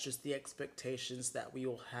if that's just the expectations that we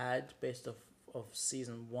all had based off of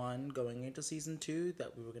season 1 going into season 2,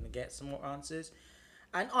 that we were going to get some more answers.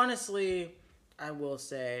 And honestly, I will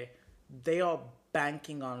say they are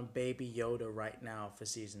banking on Baby Yoda right now for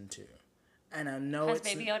season 2. And I know Has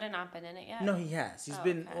Baby Yoda not been in it yet? No, he has. He's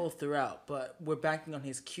been all throughout, but we're banking on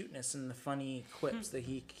his cuteness and the funny quips that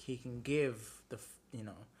he can give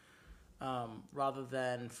rather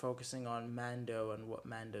than focusing on Mando and what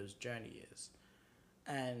Mando's journey is.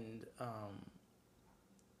 And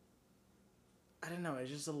I don't know, it's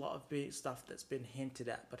just a lot of big stuff that's been hinted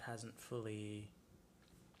at but hasn't fully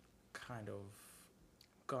kind of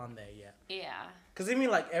gone there yet. Yeah. Because I mean,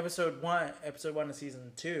 like episode one of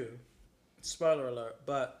season 2, spoiler alert,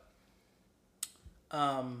 but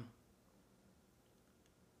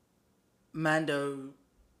Mando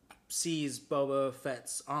sees Boba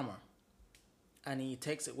Fett's armor and he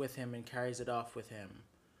takes it with him and carries it off with him.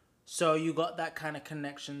 So you got that kind of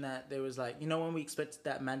connection that there was like, when we expected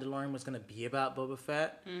that Mandalorian was going to be about Boba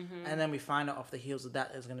Fett, and then we find out off the heels of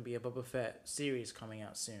that there's going to be a Boba Fett series coming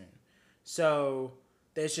out soon. So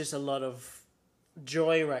there's just a lot of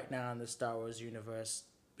joy right now in the Star Wars universe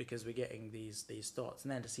because we're getting these thoughts.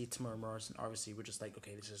 And then to see Tamura Morrison, obviously we're just like,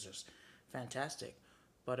 okay, this is just fantastic.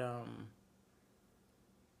 But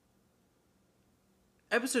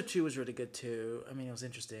episode 2 was really good too. I mean, it was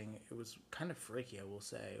interesting. It was kind of freaky, I will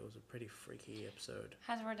say. It was a pretty freaky episode.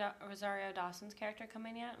 Has Rosario Dawson's character come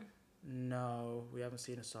in yet? No, we haven't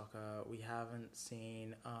seen Ahsoka. We haven't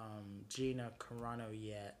seen Gina Carano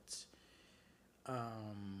yet.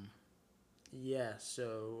 Yeah,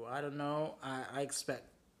 so I don't know. I expect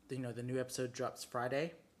the new episode drops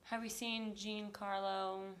Friday. Have we seen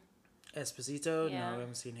Giancarlo Esposito? Yeah. No, we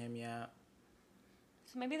haven't seen him yet.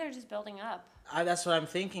 So maybe they're just building up. That's what I'm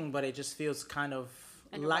thinking, but it just feels kind of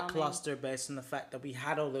Underwhelming. lackluster based on the fact that we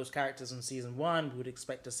had all those characters in season 1. We would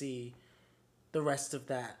expect to see the rest of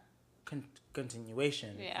that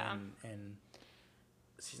continuation in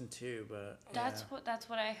season 2, but that's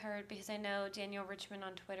what I heard, because I know Daniel Richmond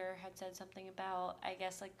on Twitter had said something about, I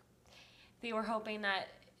guess, like they were hoping that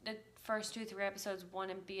the first 2-3 episodes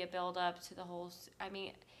wouldn't be a build up to the whole. I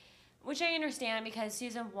mean, which I understand, because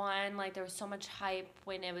season 1, like, there was so much hype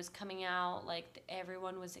when it was coming out, like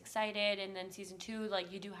everyone was excited, and then season 2,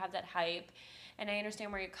 like, you do have that hype, and I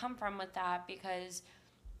understand where you come from with that, because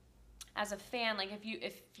as a fan, like, if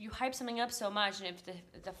you hype something up so much, and if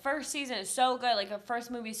the first season is so good, like the first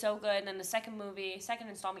movie is so good, and then the second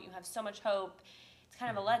installment, you have so much hope, it's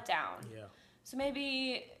kind of a letdown. Yeah. So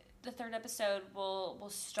maybe the third episode will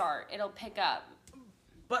start. It'll pick up.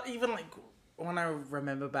 But even like when I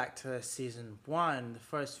remember back to season 1, the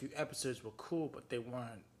first few episodes were cool, but they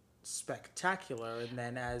weren't spectacular. And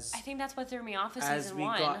then I think that's what threw me off of season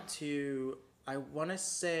 1. As we got to, I want to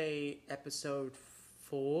say episode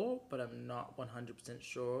 4, but I'm not 100%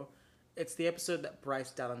 sure. It's the episode that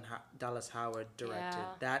Bryce Dallas Howard directed. Yeah.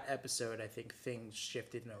 That episode, I think things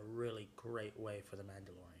shifted in a really great way for The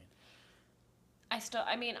Mandalorian.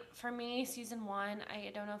 For me, season 1,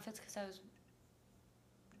 I don't know if it's because I was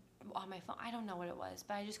on my phone. I don't know what it was,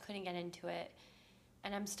 but I just couldn't get into it.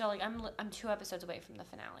 And I'm still, like, I'm 2 episodes away from the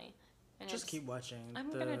finale. And just keep watching.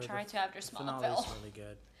 I'm going to try to after Smallville. The finale is really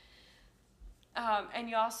good. And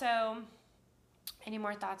you also, any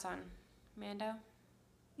more thoughts on Mando?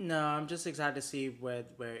 No, I'm just excited to see where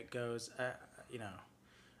it goes.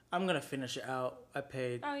 I'm gonna finish it out. I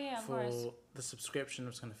paid for the subscription.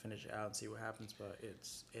 I'm just gonna finish it out and see what happens. But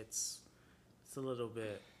it's a little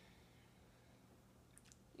bit.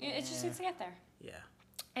 It just needs to get there. Yeah.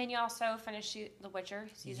 And you also finished The Witcher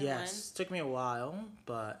season Yes, took me a while,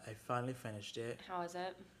 but I finally finished it. 1. How is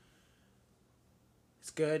it? It's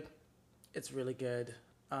good. It's really good.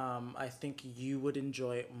 I think you would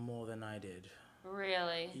enjoy it more than I did.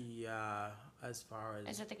 Really? Yeah, as far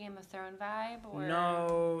as... Is it the Game of Thrones vibe? Or...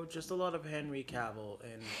 No, just a lot of Henry Cavill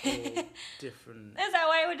and all different... Is that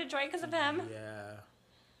why I would enjoy it because of him? Yeah.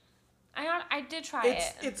 I did try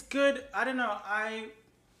it. It's good. I don't know.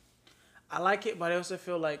 I like it, but I also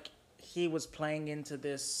feel like he was playing into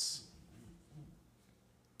this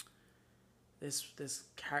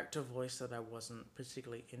character voice that I wasn't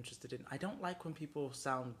particularly interested in. I don't like when people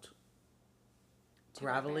sound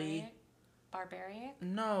gravelly. Barbaric?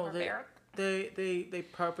 No, Barbaric? they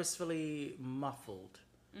purposefully muffled.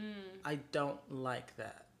 I don't like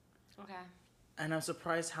that. Okay. And I'm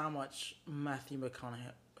surprised how much Matthew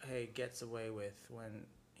McConaughey gets away with when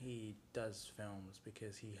he does films,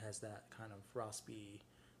 because he has that kind of raspy,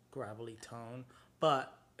 gravelly tone.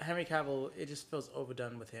 But Henry Cavill, it just feels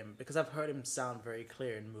overdone with him, because I've heard him sound very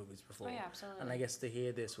clear in movies before. Oh, yeah, absolutely. And I guess to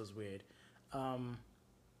hear this was weird.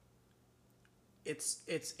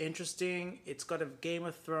 It's interesting. It's got a Game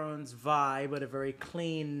of Thrones vibe, but a very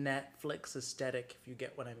clean Netflix aesthetic, if you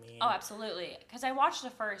get what I mean. Oh, absolutely. Because I watched the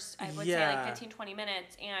first, I would say, like 15, 20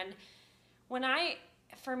 minutes. And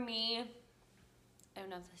for me, I don't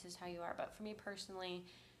know if this is how you are, but for me personally,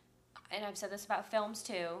 and I've said this about films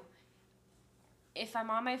too, if I'm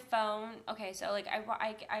on my phone, okay, so like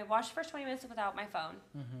I watched the first 20 minutes without my phone.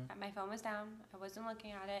 Mm-hmm. My phone was down. I wasn't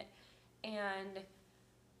looking at it. And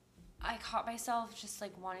I caught myself just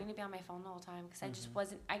like wanting to be on my phone the whole time because I just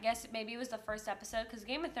wasn't. I guess maybe it was the first episode, because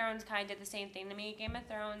Game of Thrones kind of did the same thing to me. Game of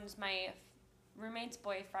Thrones, my roommate's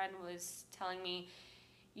boyfriend was telling me,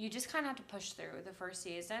 you just kind of have to push through the first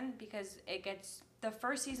season, because the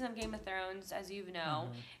first season of Game of Thrones, as you know,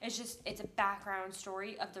 it's a background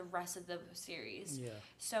story of the rest of the series. Yeah.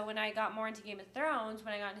 So when I got more into Game of Thrones,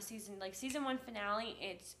 when I got into season 1 finale,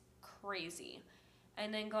 it's crazy.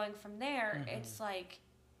 And then going from there, it's like,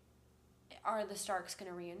 are the Starks going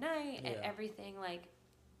to reunite and everything, like,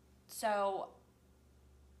 so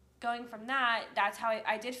going from that's how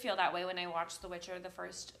I did feel that way when I watched The Witcher, the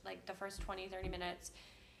first 20, 30 minutes.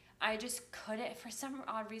 I just couldn't, for some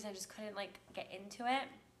odd reason, I just couldn't, like, get into it.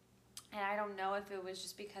 And I don't know if it was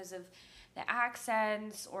just because of the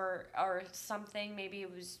accents or something. Maybe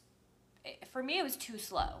for me, it was too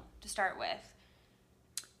slow to start with.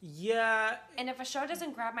 Yeah. And if a show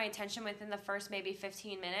doesn't grab my attention within the first maybe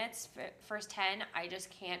 15 minutes, first 10, I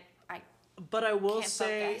just can't. But I will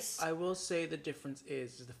focus. say the difference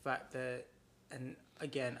is the fact that, and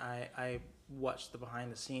again, I watched the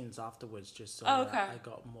behind the scenes afterwards just so that I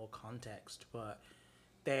got more context. But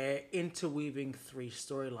they're interweaving 3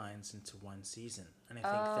 storylines into one season, and I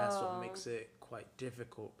think that's what makes it quite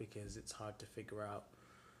difficult, because it's hard to figure out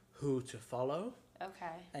who to follow.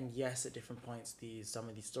 Okay. And yes, at different points, some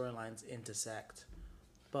of these storylines intersect,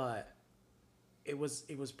 but it was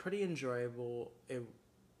pretty enjoyable.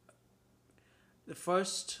 The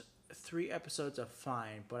first 3 episodes are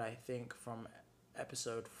fine, but I think from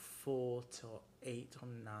episode 4 till 8 or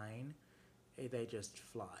 9, they just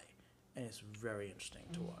fly, and it's very interesting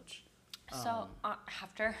to watch. So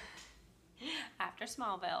after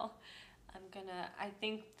Smallville,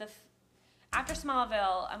 after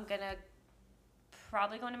Smallville, I'm gonna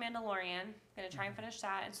probably go into Mandalorian. I'm gonna try and finish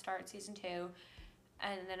that and start season 2,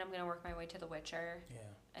 and then I'm gonna work my way to The Witcher. Yeah.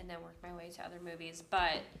 And then work my way to other movies,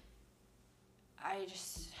 but I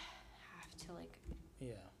just have to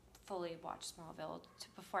fully watch Smallville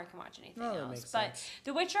before I can watch anything else. That makes but sense.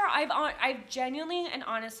 The Witcher, I genuinely and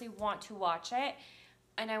honestly want to watch it,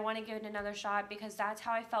 and I want to give it another shot, because that's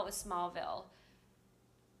how I felt with Smallville.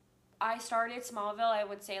 I started Smallville, I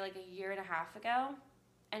would say, like a year and a half ago,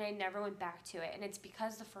 and I never went back to it. And it's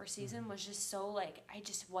because the first season was just so, like, I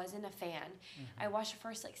just wasn't a fan. I watched the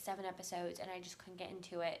first, 7 episodes, and I just couldn't get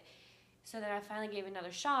into it. So then I finally gave it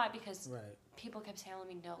another shot, because people kept telling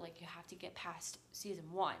me, no, you have to get past season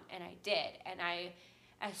 1. And I did. And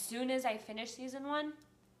as soon as I finished season 1,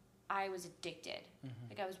 I was addicted.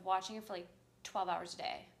 I was watching it for, 12 hours a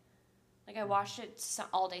day. I watched it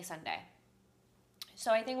all day Sunday.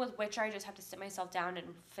 So I think with Witcher, I just have to sit myself down and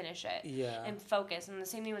finish it. Yeah. And focus. And the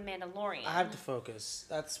same thing with Mandalorian. I have to focus.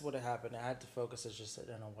 That's what happened. I had to focus and just sit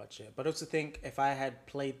down and watch it. But I also think if I had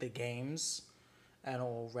played the games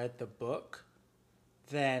or read the book,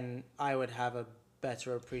 then I would have a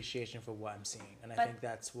better appreciation for what I'm seeing. And I think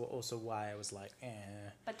that's also why I was like,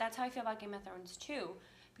 eh. But that's how I feel about Game of Thrones too.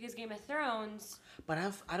 because Game of Thrones. But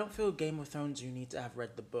I don't feel Game of Thrones you need to have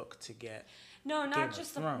read the book to get. No, Game not of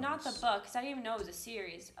just Thrones. not the book. 'Cause I didn't even know it was a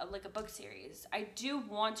series, like a book series. I do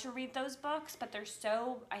want to read those books, but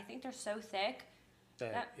I think they're so thick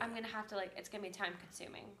that I'm gonna have to it's gonna be time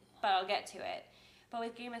consuming. But I'll get to it. But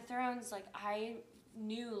with Game of Thrones, I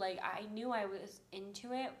knew I was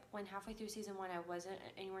into it when halfway through season 1 I wasn't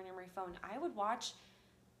anywhere near my phone. I would watch.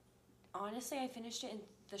 Honestly, I finished it in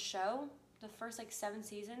the show, the first 7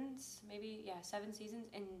 seasons, 7 seasons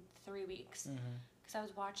in 3 weeks. Because I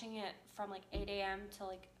was watching it from 8 a.m.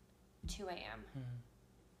 to 2 a.m.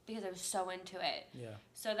 Because I was so into it. Yeah.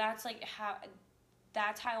 So that's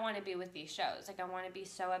how I want to be with these shows. I want to be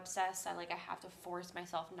so obsessed that I have to force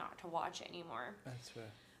myself not to watch it anymore. That's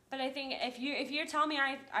fair. But I think if you tell me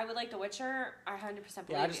I would like The Witcher, I 100% believe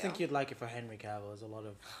you. Yeah, I just think you'd like it for Henry Cavill. There's a lot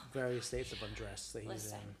of various states of undress that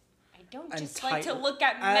he's in. I don't And just like to look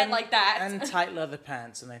at men like that. And tight leather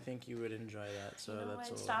pants, and I think you would enjoy that. So that's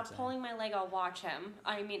all. Stop I'm saying. pulling my leg. I'll watch him.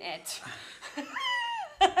 I mean it.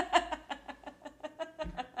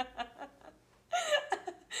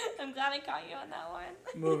 I'm glad I caught you on that one.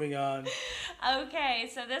 Moving on. Okay,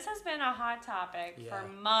 so this has been a hot topic for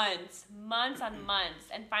months on months,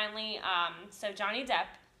 and finally, so Johnny Depp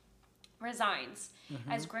resigns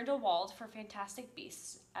as Grindelwald for Fantastic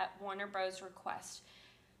Beasts at Warner Bros. Request.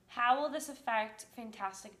 How will this affect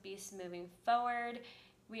Fantastic Beasts moving forward?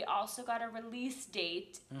 We also got a release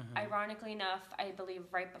date, ironically enough, I believe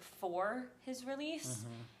right before his release,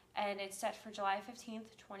 and it's set for July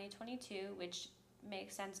 15th, 2022, which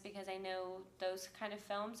makes sense because I know those kind of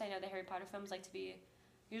films, I know the Harry Potter films like to be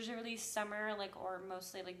usually released summer, or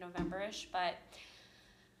mostly November-ish, but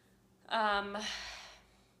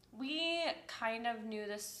we kind of knew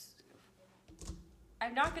this.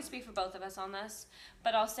 I'm not going to speak for both of us on this,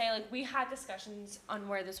 but I'll say we had discussions on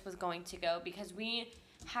where this was going to go because we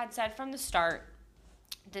had said from the start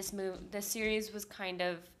this series was kind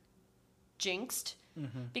of jinxed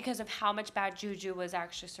because of how much bad juju was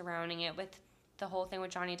actually surrounding it with the whole thing with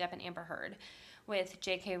Johnny Depp and Amber Heard, with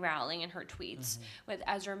J.K. Rowling and her tweets, with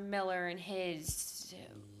Ezra Miller and his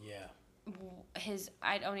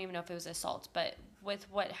I don't even know if it was assault, but with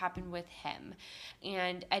what happened with him,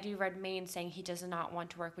 and Eddie Redmayne saying he does not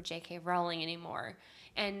want to work with J.K. Rowling anymore,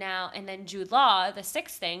 and then Jude Law, the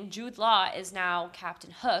sixth thing, Jude Law is now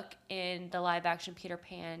Captain Hook in the live action Peter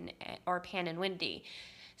Pan or Pan and Wendy.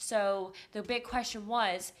 So the big question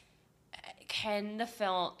was, can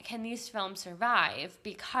these films survive?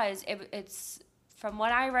 Because it's from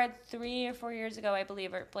what I read 3 or 4 years ago, I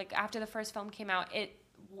believe, or after the first film came out, it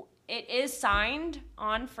is signed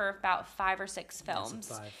on for about 5 or 6 films.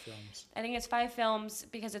 5 films. I think it's 5 films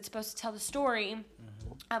because it's supposed to tell the story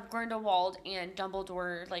of Grindelwald and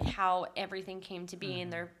Dumbledore, how everything came to be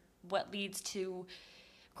and what leads to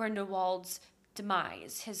Grindelwald's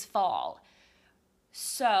demise, his fall.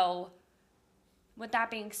 So, with that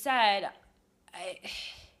being said,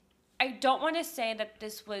 I don't want to say that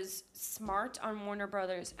this was smart on Warner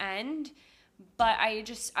Brothers' end, but I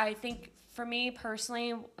think for me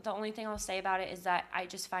personally, the only thing I'll say about it is that I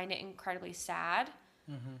just find it incredibly sad.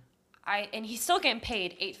 And he's still getting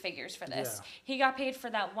paid 8 figures for this. Yeah. He got paid for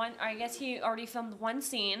that one. I guess he already filmed one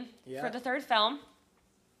scene for the 3rd film.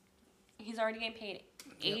 He's already getting paid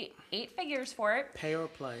 8 figures for it. Pay or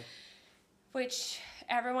play. Which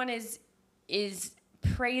everyone is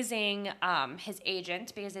praising his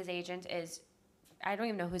agent, because his agent is, I don't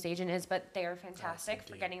even know who his agent is, but they are fantastic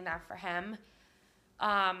for getting that for him.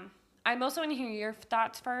 I'm also want to hear your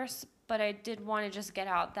thoughts first, but I did want to just get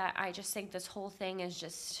out that I just think this whole thing is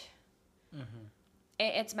just,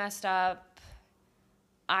 it's messed up.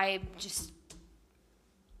 Go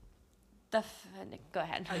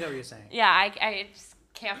ahead. I get what you're saying. Yeah, I just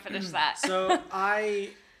can't finish that. So I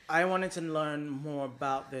wanted to learn more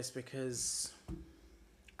about this because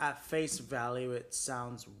at face value it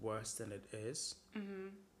sounds worse than it is.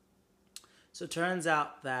 So it turns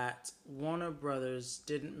out that Warner Brothers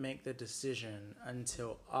didn't make the decision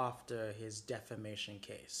until after his defamation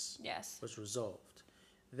case was resolved.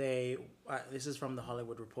 This is from the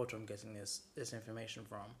Hollywood Reporter I'm getting this information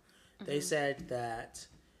from. They said that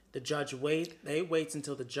the judge wait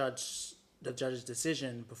until the judge's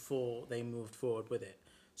decision before they moved forward with it.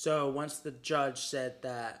 So once the judge said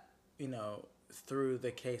that, threw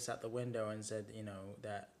the case out the window and said,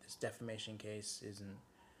 that this defamation case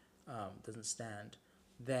doesn't stand,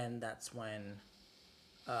 then that's when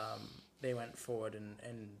they went forward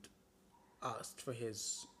and asked for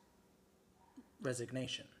his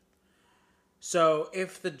resignation. So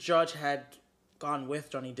if the judge had gone with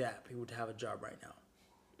Johnny Depp, he would have a job right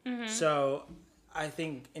now. So I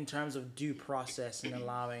think in terms of due process and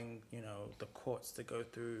allowing, the courts to go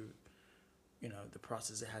through, the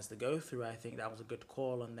process it has to go through, I think that was a good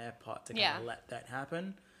call on their part to kind of let that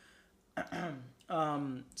happen.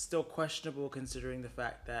 Still questionable considering the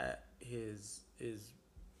fact that his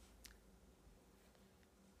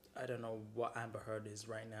I don't know what Amber Heard is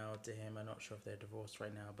right now to him. I'm not sure if they're divorced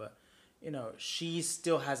right now, but she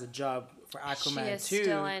still has a job for Aquaman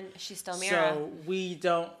too. She's still Mira. So we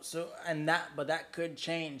don't. But that could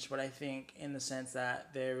change. But I think in the sense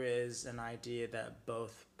that there is an idea that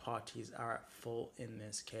both parties are at fault in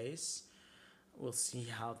this case. We'll see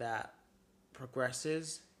how that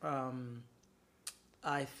progresses.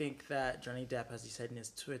 I think that Johnny Depp, as he said in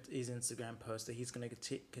his Instagram post, that he's going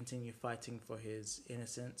to continue fighting for his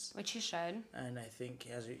innocence, which he should. And I think,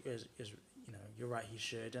 as you're right, he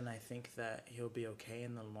should. And I think that he'll be okay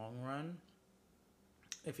in the long run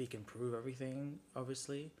if he can prove everything,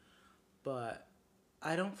 obviously. But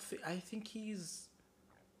I think he's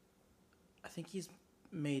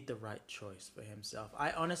made the right choice for himself.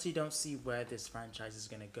 I honestly don't see where this franchise is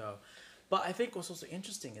going to go. But I think what's also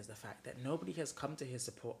interesting is the fact that nobody has come to his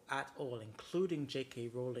support at all, including J.K.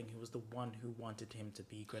 Rowling, who was the one who wanted him to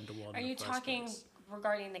be Grindelwald. Are you talking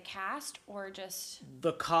regarding the cast or just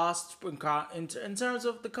the cast in terms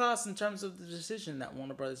of the cast, in terms of the decision that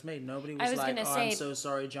Warner Brothers made? Nobody was like, I'm so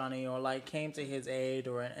sorry, Johnny, or like came to his aid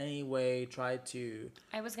or in any way tried to.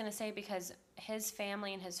 I was gonna say because his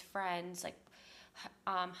family and his friends, like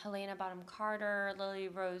Helena Bonham Carter, Lily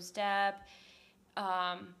Rose Depp,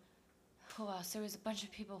 who else? There was a bunch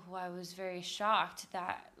of people who I was very shocked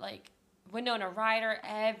that, like, Winona Ryder,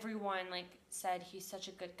 everyone, like, said he's such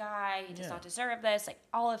a good guy, he does not deserve this. Like,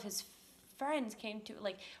 all of his friends came to,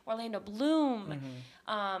 like, Orlando Bloom,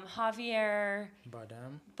 Javier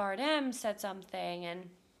Bardem said something, and,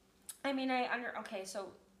 I mean,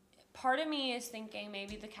 so part of me is thinking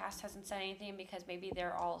maybe the cast hasn't said anything because maybe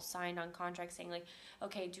they're all signed on contracts saying, like,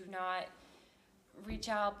 okay, do not reach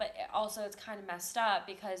out, but also it's kind of messed up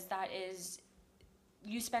because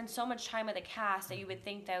you spend so much time with the cast that you would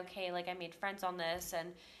think that, okay, like, I made friends on this, and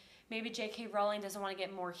maybe J.K. Rowling doesn't want to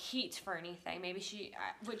get more heat for anything. Maybe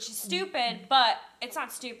which is stupid, but it's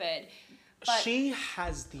not stupid. But she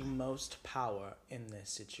has the most power in this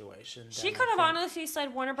situation. She could have honestly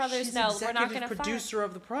said, Warner Brothers, no, we're not going to fire. She's producer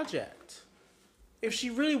of the project. If she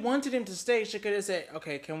really wanted him to stay, she could have said,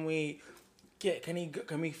 okay, can we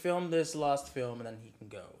film this last film and then he can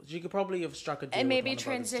go? She could probably have struck a deal and maybe with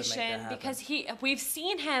transition because we've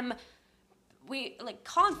seen him.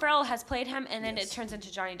 Colin Farrell has played him, and then it turns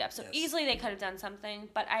into Johnny Depp. So easily they could have done something.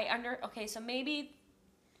 But so maybe,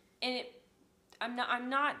 I'm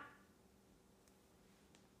not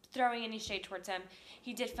throwing any shade towards him.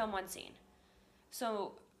 He did film one scene,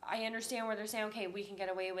 so I understand where they're saying, okay, we can get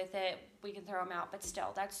away with it, we can throw him out, but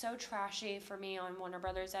still, that's so trashy for me on Warner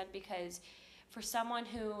Brothers' end because for someone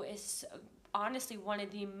who is honestly one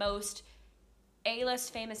of the most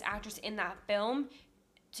A-list famous actors in that film,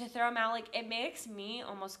 to throw him out, like, it makes me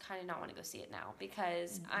almost kind of not want to go see it now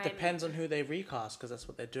because depends on who they recast, because that's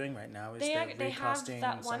what they're doing right now. They have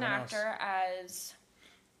that one actor as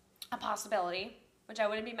a possibility, which I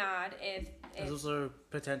wouldn't be mad if. There's also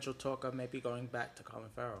potential talk of maybe going back to Colin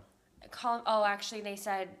Farrell. Actually, they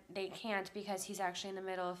said they can't because he's actually in the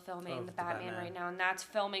middle of filming the Batman right now, and that's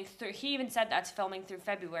filming through. He even said that's filming through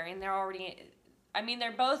February, and they're already. I mean,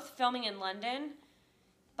 they're both filming in London.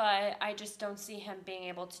 But I just don't see him being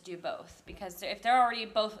able to do both because if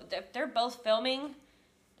they're both filming,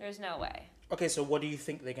 there's no way. Okay, so what do you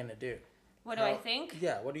think they're gonna do? What do I think?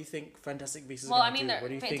 Yeah, what do you think Fantastic Beasts is gonna do? Well, I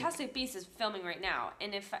mean, Fantastic Beasts is filming right now,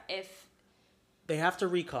 and if they have to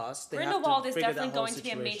recast, Grindelwald is definitely going to be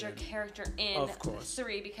a major character in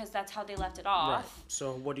 3 because that's how they left it off. Right.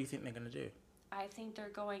 So what do you think they're gonna do? I think they're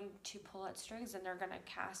going to pull at strings and they're going to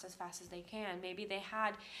cast as fast as they can. Maybe they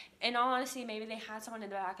had, in all honesty, maybe they had someone in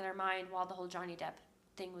the back of their mind while the whole Johnny Depp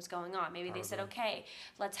thing was going on. Maybe they said, okay,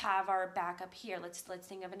 let's have our backup here. Let's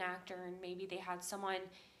think of an actor. And maybe they had someone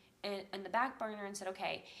in the back burner and said,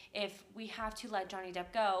 okay, if we have to let Johnny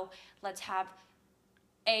Depp go, let's have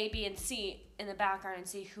A, B, and C in the background and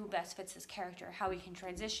see who best fits this character, how we can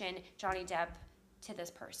transition Johnny Depp to this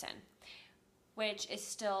person, which is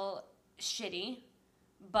still shitty,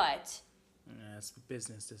 but it's a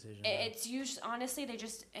business decision. It's usually, honestly, they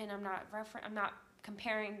just, and I'm not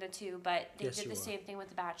comparing the two, but they did the same thing with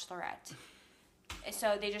The Bachelorette.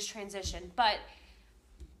 So they just transitioned, but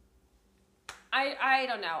I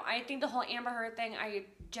don't know. I think the whole Amber Heard thing, I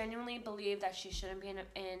genuinely believe that she shouldn't be in,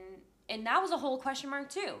 and that was a whole question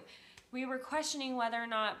mark too. We were questioning whether or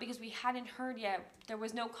not, because we hadn't heard yet, there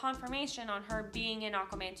was no confirmation on her being in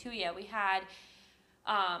Aquaman 2 yet. We had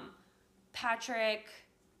Patrick,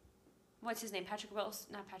 what's his name? Patrick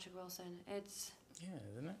Wilson, not Patrick Wilson. It's Yeah,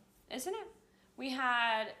 isn't it? Isn't it? We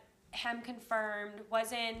had him confirmed.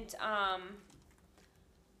 Wasn't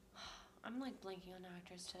I'm like blanking on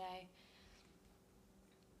actors today.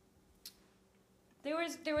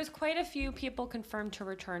 There was quite a few people confirmed to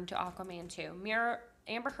return to Aquaman 2.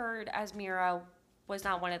 Amber Heard as Mira was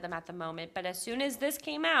not one of them at the moment, but as soon as this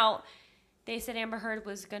came out, they said Amber Heard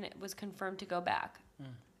was confirmed to go back.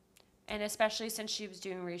 And especially since she was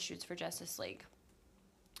doing reshoots for Justice League.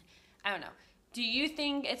 I don't know. Do you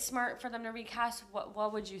think it's smart for them to recast?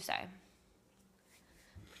 What would you say?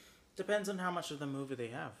 Depends on how much of the movie they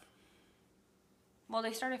have. Well,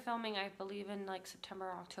 they started filming, I believe, in like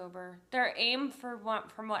September, October. Their aim from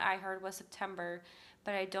what I heard was September,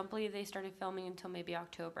 but I don't believe they started filming until maybe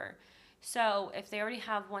October. So if they already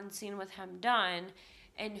have one scene with him done,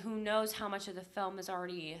 and who knows how much of the film is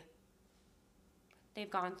already they've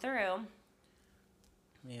gone through.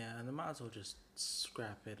 Yeah, and they might as well just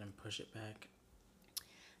scrap it and push it back.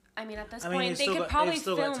 I mean, at this point, they could probably they've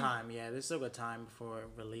still film. got time. Yeah, they've still got time before it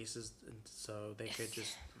releases, so they could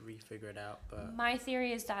just refigure it out. But my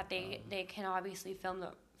theory is that they can obviously film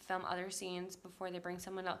other scenes before they bring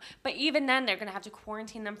someone else. But even then, they're gonna have to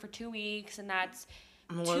quarantine them for 2 weeks, and that's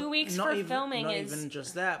 2 weeks for filming. Not even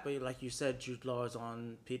just that, but like you said, Jude Law is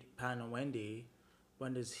on Pan and Wendy.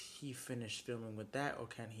 When does he finish filming with that, or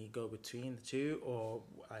can he go between the two, or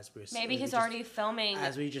maybe he's already filming?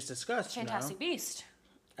 As we just discussed, Fantastic Beast.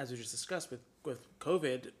 As we just discussed with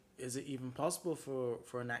COVID, is it even possible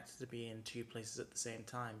for an actor to be in two places at the same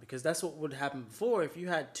time? Because that's what would happen before. If you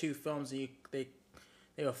had two films and they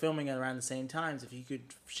were filming at around the same times, if you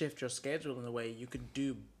could shift your schedule in a way, you could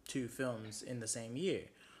do two films in the same year.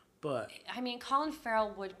 But I mean, Colin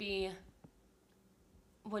Farrell would be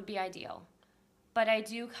ideal. But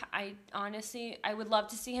I honestly, I would love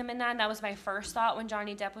to see him in that. And that was my first thought when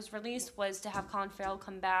Johnny Depp was released, was to have Colin Farrell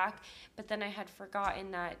come back. But then I had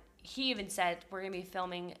forgotten that he even said we're going to be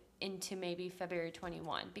filming into maybe February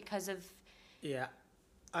 21 because of... Yeah.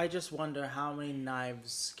 I just wonder how many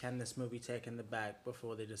knives can this movie take in the back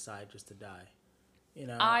before they decide just to die. You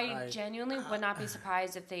know, I genuinely would not be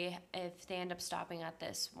surprised if they end up stopping at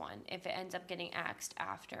this one, if it ends up getting axed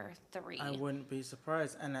after 3. I wouldn't be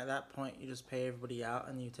surprised, and at that point, you just pay everybody out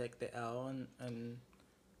and you take the L and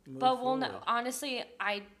move But forward. we'll know. Honestly,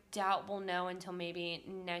 I doubt we'll know until maybe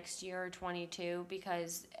next year or 22,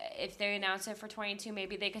 because if they announce it for 22,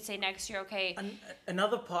 maybe they could say next year, okay.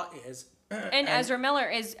 Another part is... And Ezra Miller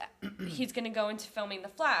he's going to go into filming The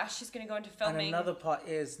Flash. He's going to go into filming... And another part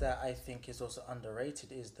is that I think is also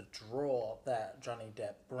underrated is the draw that Johnny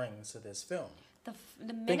Depp brings to this film.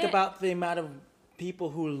 Think about the amount of people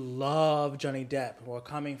who love Johnny Depp who are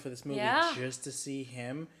coming for this movie just to see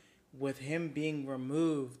him. With him being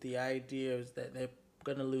removed, the idea is that they're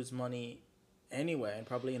going to lose money anyway, and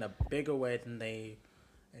probably in a bigger way than they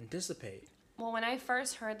anticipate. Well, when I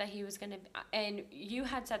first heard that he was going to... And you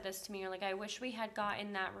had said this to me. You're like, I wish we had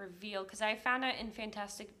gotten that reveal. Because I found out in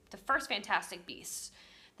the first Fantastic Beasts,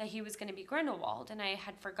 that he was going to be Grindelwald. And I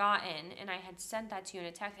had forgotten. And I had sent that to you in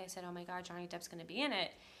a text. I said, oh my God, Johnny Depp's going to be in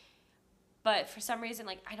it. But for some reason,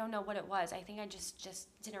 like, I don't know what it was. I think I just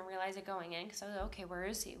didn't realize it going in. Because I was like, okay, where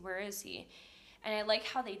is he? Where is he? And I like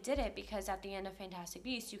how they did it, because at the end of Fantastic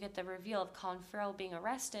Beasts, you get the reveal of Colin Farrell being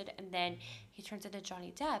arrested, and then he turns into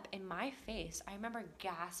Johnny Depp. In my face, I remember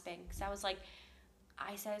gasping, because I was like,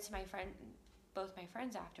 I said it to my friend, both my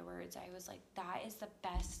friends afterwards. I was like, that is the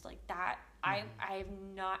best, like that. I'm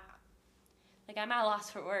not, like, I'm at a loss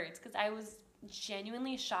for words, because I was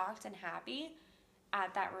genuinely shocked and happy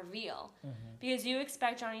at that reveal. Because you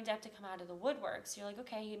expect Johnny Depp to come out of the woodworks. You're like,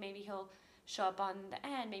 okay, maybe he'll show up on the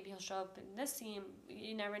end, maybe he'll show up in this scene,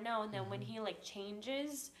 you never know. And then when he like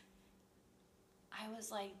changes, I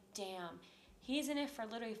was like, damn, he's in it for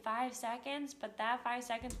literally 5 seconds, but that 5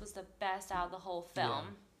 seconds was the best out of the whole film.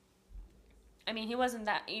 I mean, he wasn't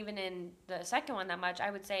that even in the second one that much.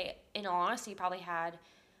 I would say, in all honesty, he probably had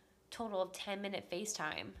total of 10-minute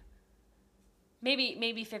FaceTime,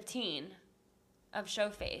 maybe 15 of show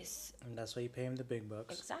face. And that's why you pay him the big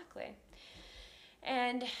bucks. Exactly.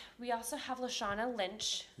 And we also have Lashana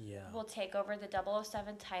Lynch. Yeah. Will take over the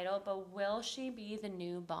 007 title, but will she be the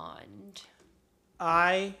new Bond?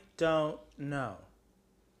 I don't know.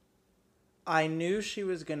 I knew she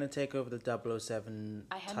was going to take over the 007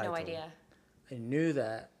 I had title. no idea. I knew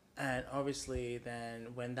that. And obviously then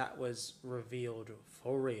when that was revealed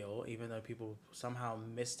for real, even though people somehow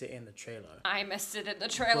missed it in the trailer. I missed it in the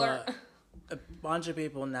trailer. But a bunch of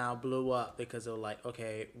people now blew up because they were like,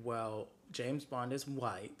 okay, well, James Bond is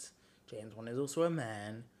white. James Bond is also a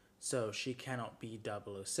man. so she cannot be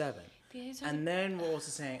 007. These are And then we're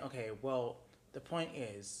also saying, okay, well, the point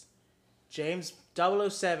is, James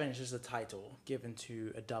 007 is just a title given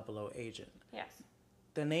to a 00 agent. yes.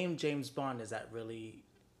 The name James Bond, is that really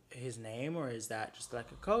his name, or is that just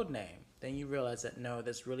like a code name? Then you realize that no,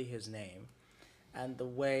 that's really his name. And the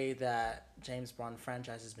way that James Bond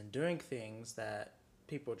franchise has been doing things, that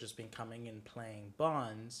people have just been coming and playing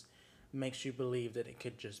Bonds, makes you believe that it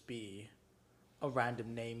could just be a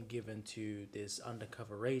random name given to this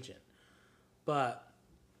undercover agent. But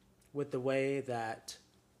with the way that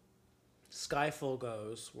Skyfall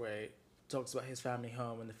goes, where it talks about his family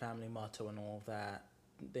home and the family motto and all of that,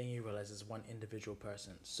 then you realize it's one individual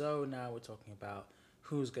person. So now we're talking about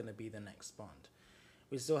who's going to be the next Bond.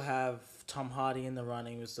 We still have Tom Hardy in the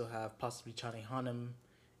running. We still have possibly Charlie Hunnam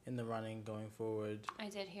in the running going forward. I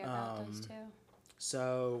did hear about those too.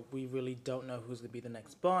 So we really don't know who's going to be the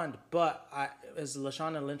next Bond. But as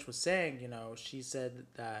Lashana Lynch was saying, she said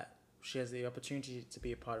that she has the opportunity to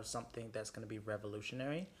be a part of something that's going to be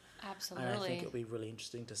revolutionary. Absolutely. And I think it'll be really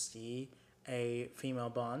interesting to see a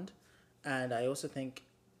female Bond. And I also think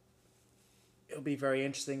it'll be very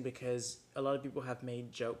interesting because a lot of people have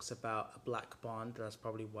made jokes about a black Bond. That's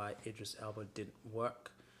probably why Idris Elba didn't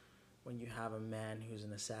work. When you have a man who's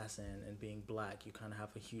an assassin and being black, you kind of have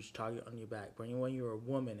a huge target on your back. But when you're a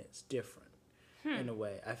woman, it's different in a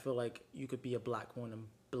way. I feel like you could be a black woman and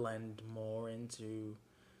blend more into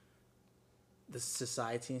the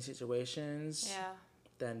society and situations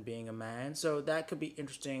than being a man. So that could be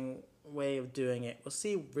interesting way of doing it. We'll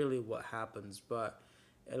see really what happens, but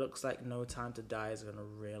it looks like No Time to Die is going to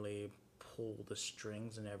really pull the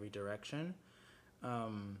strings in every direction.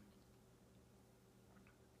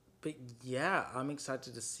 But yeah, I'm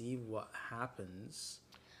excited to see what happens.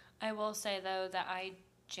 I will say though that I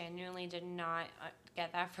genuinely did not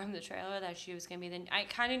get that from the trailer, that she was gonna be I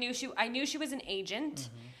kind of knew I knew she was an agent.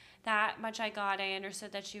 Mm-hmm. That much I got. I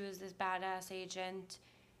understood that she was this badass agent,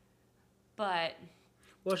 but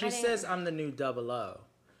well, she says I'm the new 00.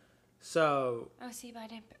 So see, but I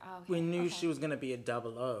didn't. Oh, okay. We knew she was gonna be a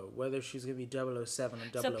 00. Whether she's gonna be 007 or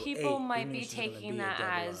 008. So people might be taking that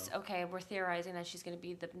as okay. We're theorizing that she's gonna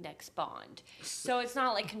be the next Bond. So it's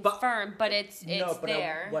not like confirmed, but it's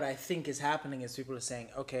there. What I think is happening is people are saying,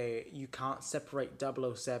 okay, you can't separate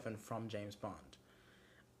 007 from James Bond,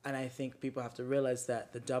 and I think people have to realize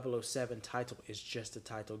that the 007 title is just a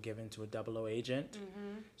title given to a 00 agent.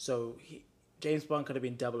 Mm-hmm. So James Bond could have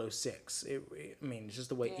been 006. It's just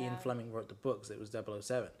the way Ian Fleming wrote the books. It was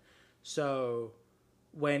 007. So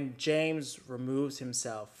when James removes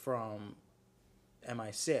himself from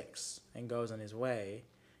MI6 and goes on his way,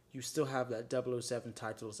 you still have that 007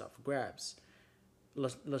 title up for grabs.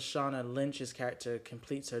 Lashana Lynch's character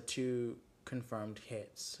completes her 2 confirmed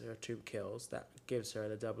hits, her 2 kills. That gives her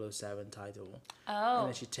the 007 title. Oh, and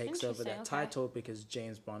then she takes over that title because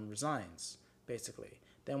James Bond resigns, basically.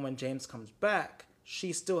 Then when James comes back,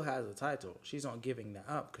 she still has a title. She's not giving that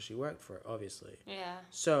up because she worked for it, obviously. Yeah.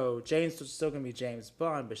 So James is still going to be James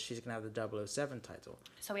Bond, but she's going to have the 007 title.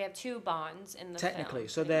 So we have 2 Bonds in the technically. film,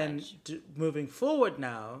 so then moving forward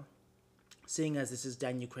now, seeing as this is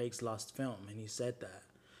Daniel Craig's last film, and he said that,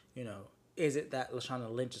 is it that Lashana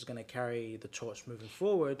Lynch is going to carry the torch moving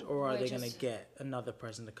forward, or are they going to get another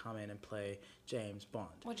person to come in and play James Bond?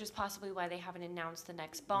 Which is possibly why they haven't announced the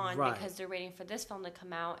next Bond, right, because they're waiting for this film to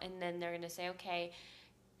come out, and then they're going to say, okay,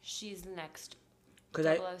 she's the next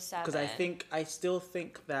 007. Because I still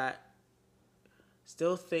think that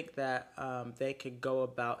they could go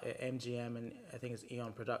about it, MGM and I think it's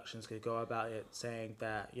Eon Productions could go about it saying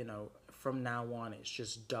that, from now on it's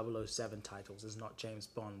just 007 titles. It's not James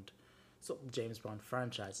Bond. So James Bond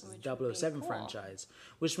franchise. It's a 007 franchise,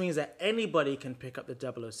 which means that anybody can pick up the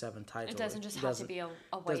 007 title. It doesn't just have to be a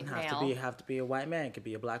white doesn't male. have to be a white man. It could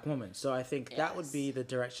be a black woman. So I think that would be the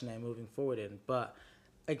direction they're moving forward in. But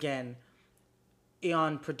again,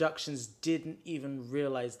 Eon Productions didn't even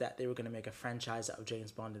realize that they were going to make a franchise out of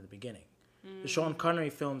James Bond in the beginning. The Sean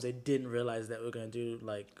Connery films, they didn't realize that we were going to do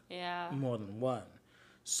more than one.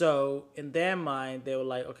 So in their mind, they were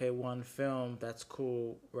like, okay, one film, that's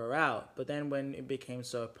cool, we're out. But then when it became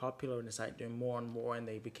so popular and they started doing more and more and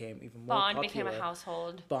they became even more popular. Bond became a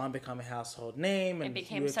household. Bond became a household name. And it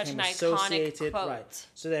became such an iconic quote. Right.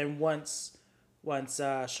 So then once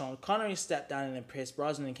Sean Connery stepped down and then Pierce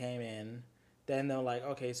Brosnan came in, then they were like,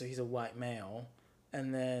 okay, so he's a white male.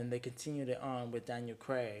 And then they continued it on with Daniel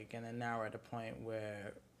Craig. And then now we're at a point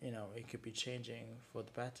where, it could be changing for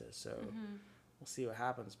the better. So... Mm-hmm. We'll see what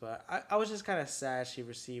happens, but I was just kind of sad she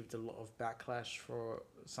received a lot of backlash for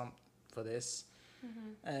this,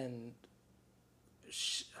 and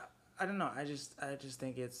I don't know. I just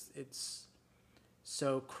think it's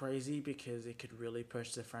so crazy because it could really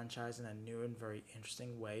push the franchise in a new and very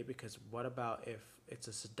interesting way. Because what about if it's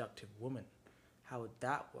a seductive woman? How would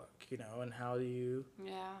that work? You know, and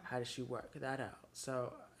Yeah. how does she work that out?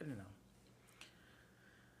 So I don't know.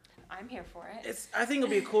 I'm here for it. I think it'll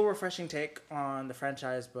be a cool, refreshing take on the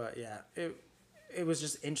franchise. But yeah, it was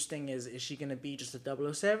just interesting. Is she gonna be just a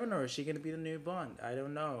 007 or is she gonna be the new Bond? I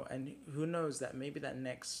don't know. And who knows that maybe that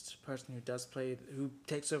next person who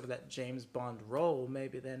takes over that James Bond role,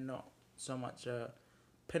 maybe they're not so much a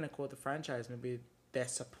pinnacle of the franchise. Maybe they're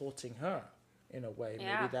supporting her in a way.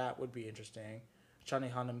 Yeah. Maybe that would be interesting. Johnny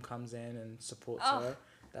Hunnam comes in and supports Oh, her.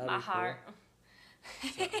 That'd my be cool. heart.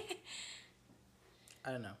 So,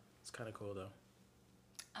 I don't know. It's kind of cool though.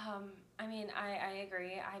 I mean, I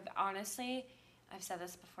agree. I've said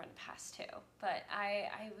this before in the past too, but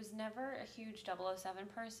I was never a huge 007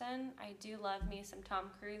 person. I do love me some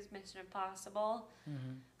Tom Cruise, Mission Impossible.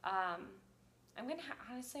 Mm-hmm. I'm gonna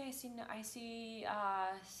honestly, I see.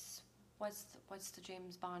 What's the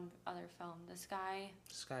James Bond other film?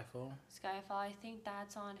 Skyfall. Skyfall. I think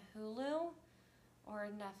that's on Hulu or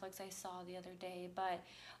Netflix. I saw the other day, but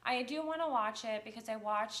I do want to watch it because I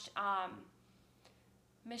watched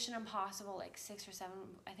Mission Impossible like 6 or 7.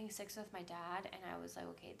 I think 6 with my dad, and I was like,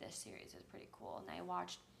 okay, this series is pretty cool. And I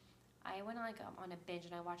went on a binge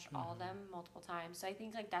and I watched all of them multiple times. So I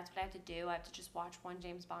think like that's what I have to do. I have to just watch one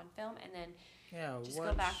James Bond film and then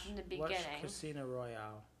go back from the beginning. Watch Casino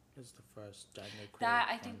Royale is the first Daniel Craig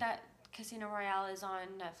I think that Casino Royale is on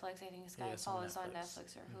Netflix. I think Skyfall is on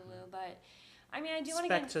Netflix or Hulu. But I mean, I do want to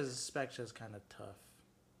get. Spectre's kind of tough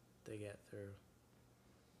to get through.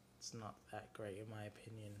 It's not that great in my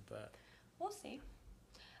opinion, but We'll see.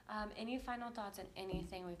 Any final thoughts on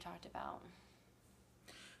anything we've talked about?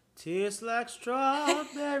 tastes like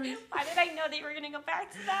strawberries. Why did I know that you were gonna go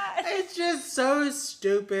back to that? It's just so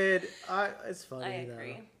stupid. It's funny. I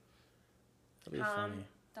agree. It'll be funny.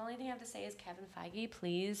 The only thing I have to say is Kevin Feige,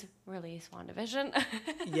 please release WandaVision.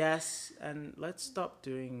 Yes, and let's stop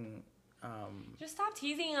doing. Just stop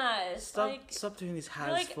teasing us. Stop doing these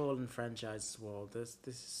Has Fallen franchises. Well, this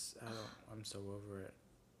is. I'm so over it.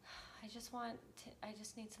 I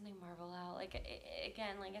just need something Marvel out.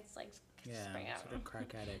 It's like spring out. Sort of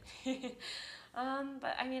crack addict.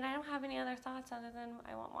 But I mean, I don't have any other thoughts other than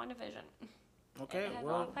I want WandaVision. Okay, It has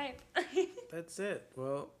well, all pipe. that's it.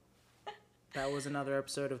 Well, that was another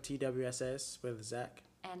episode of TWSS with Zach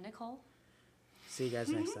And Nicole. See you guys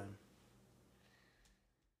next time.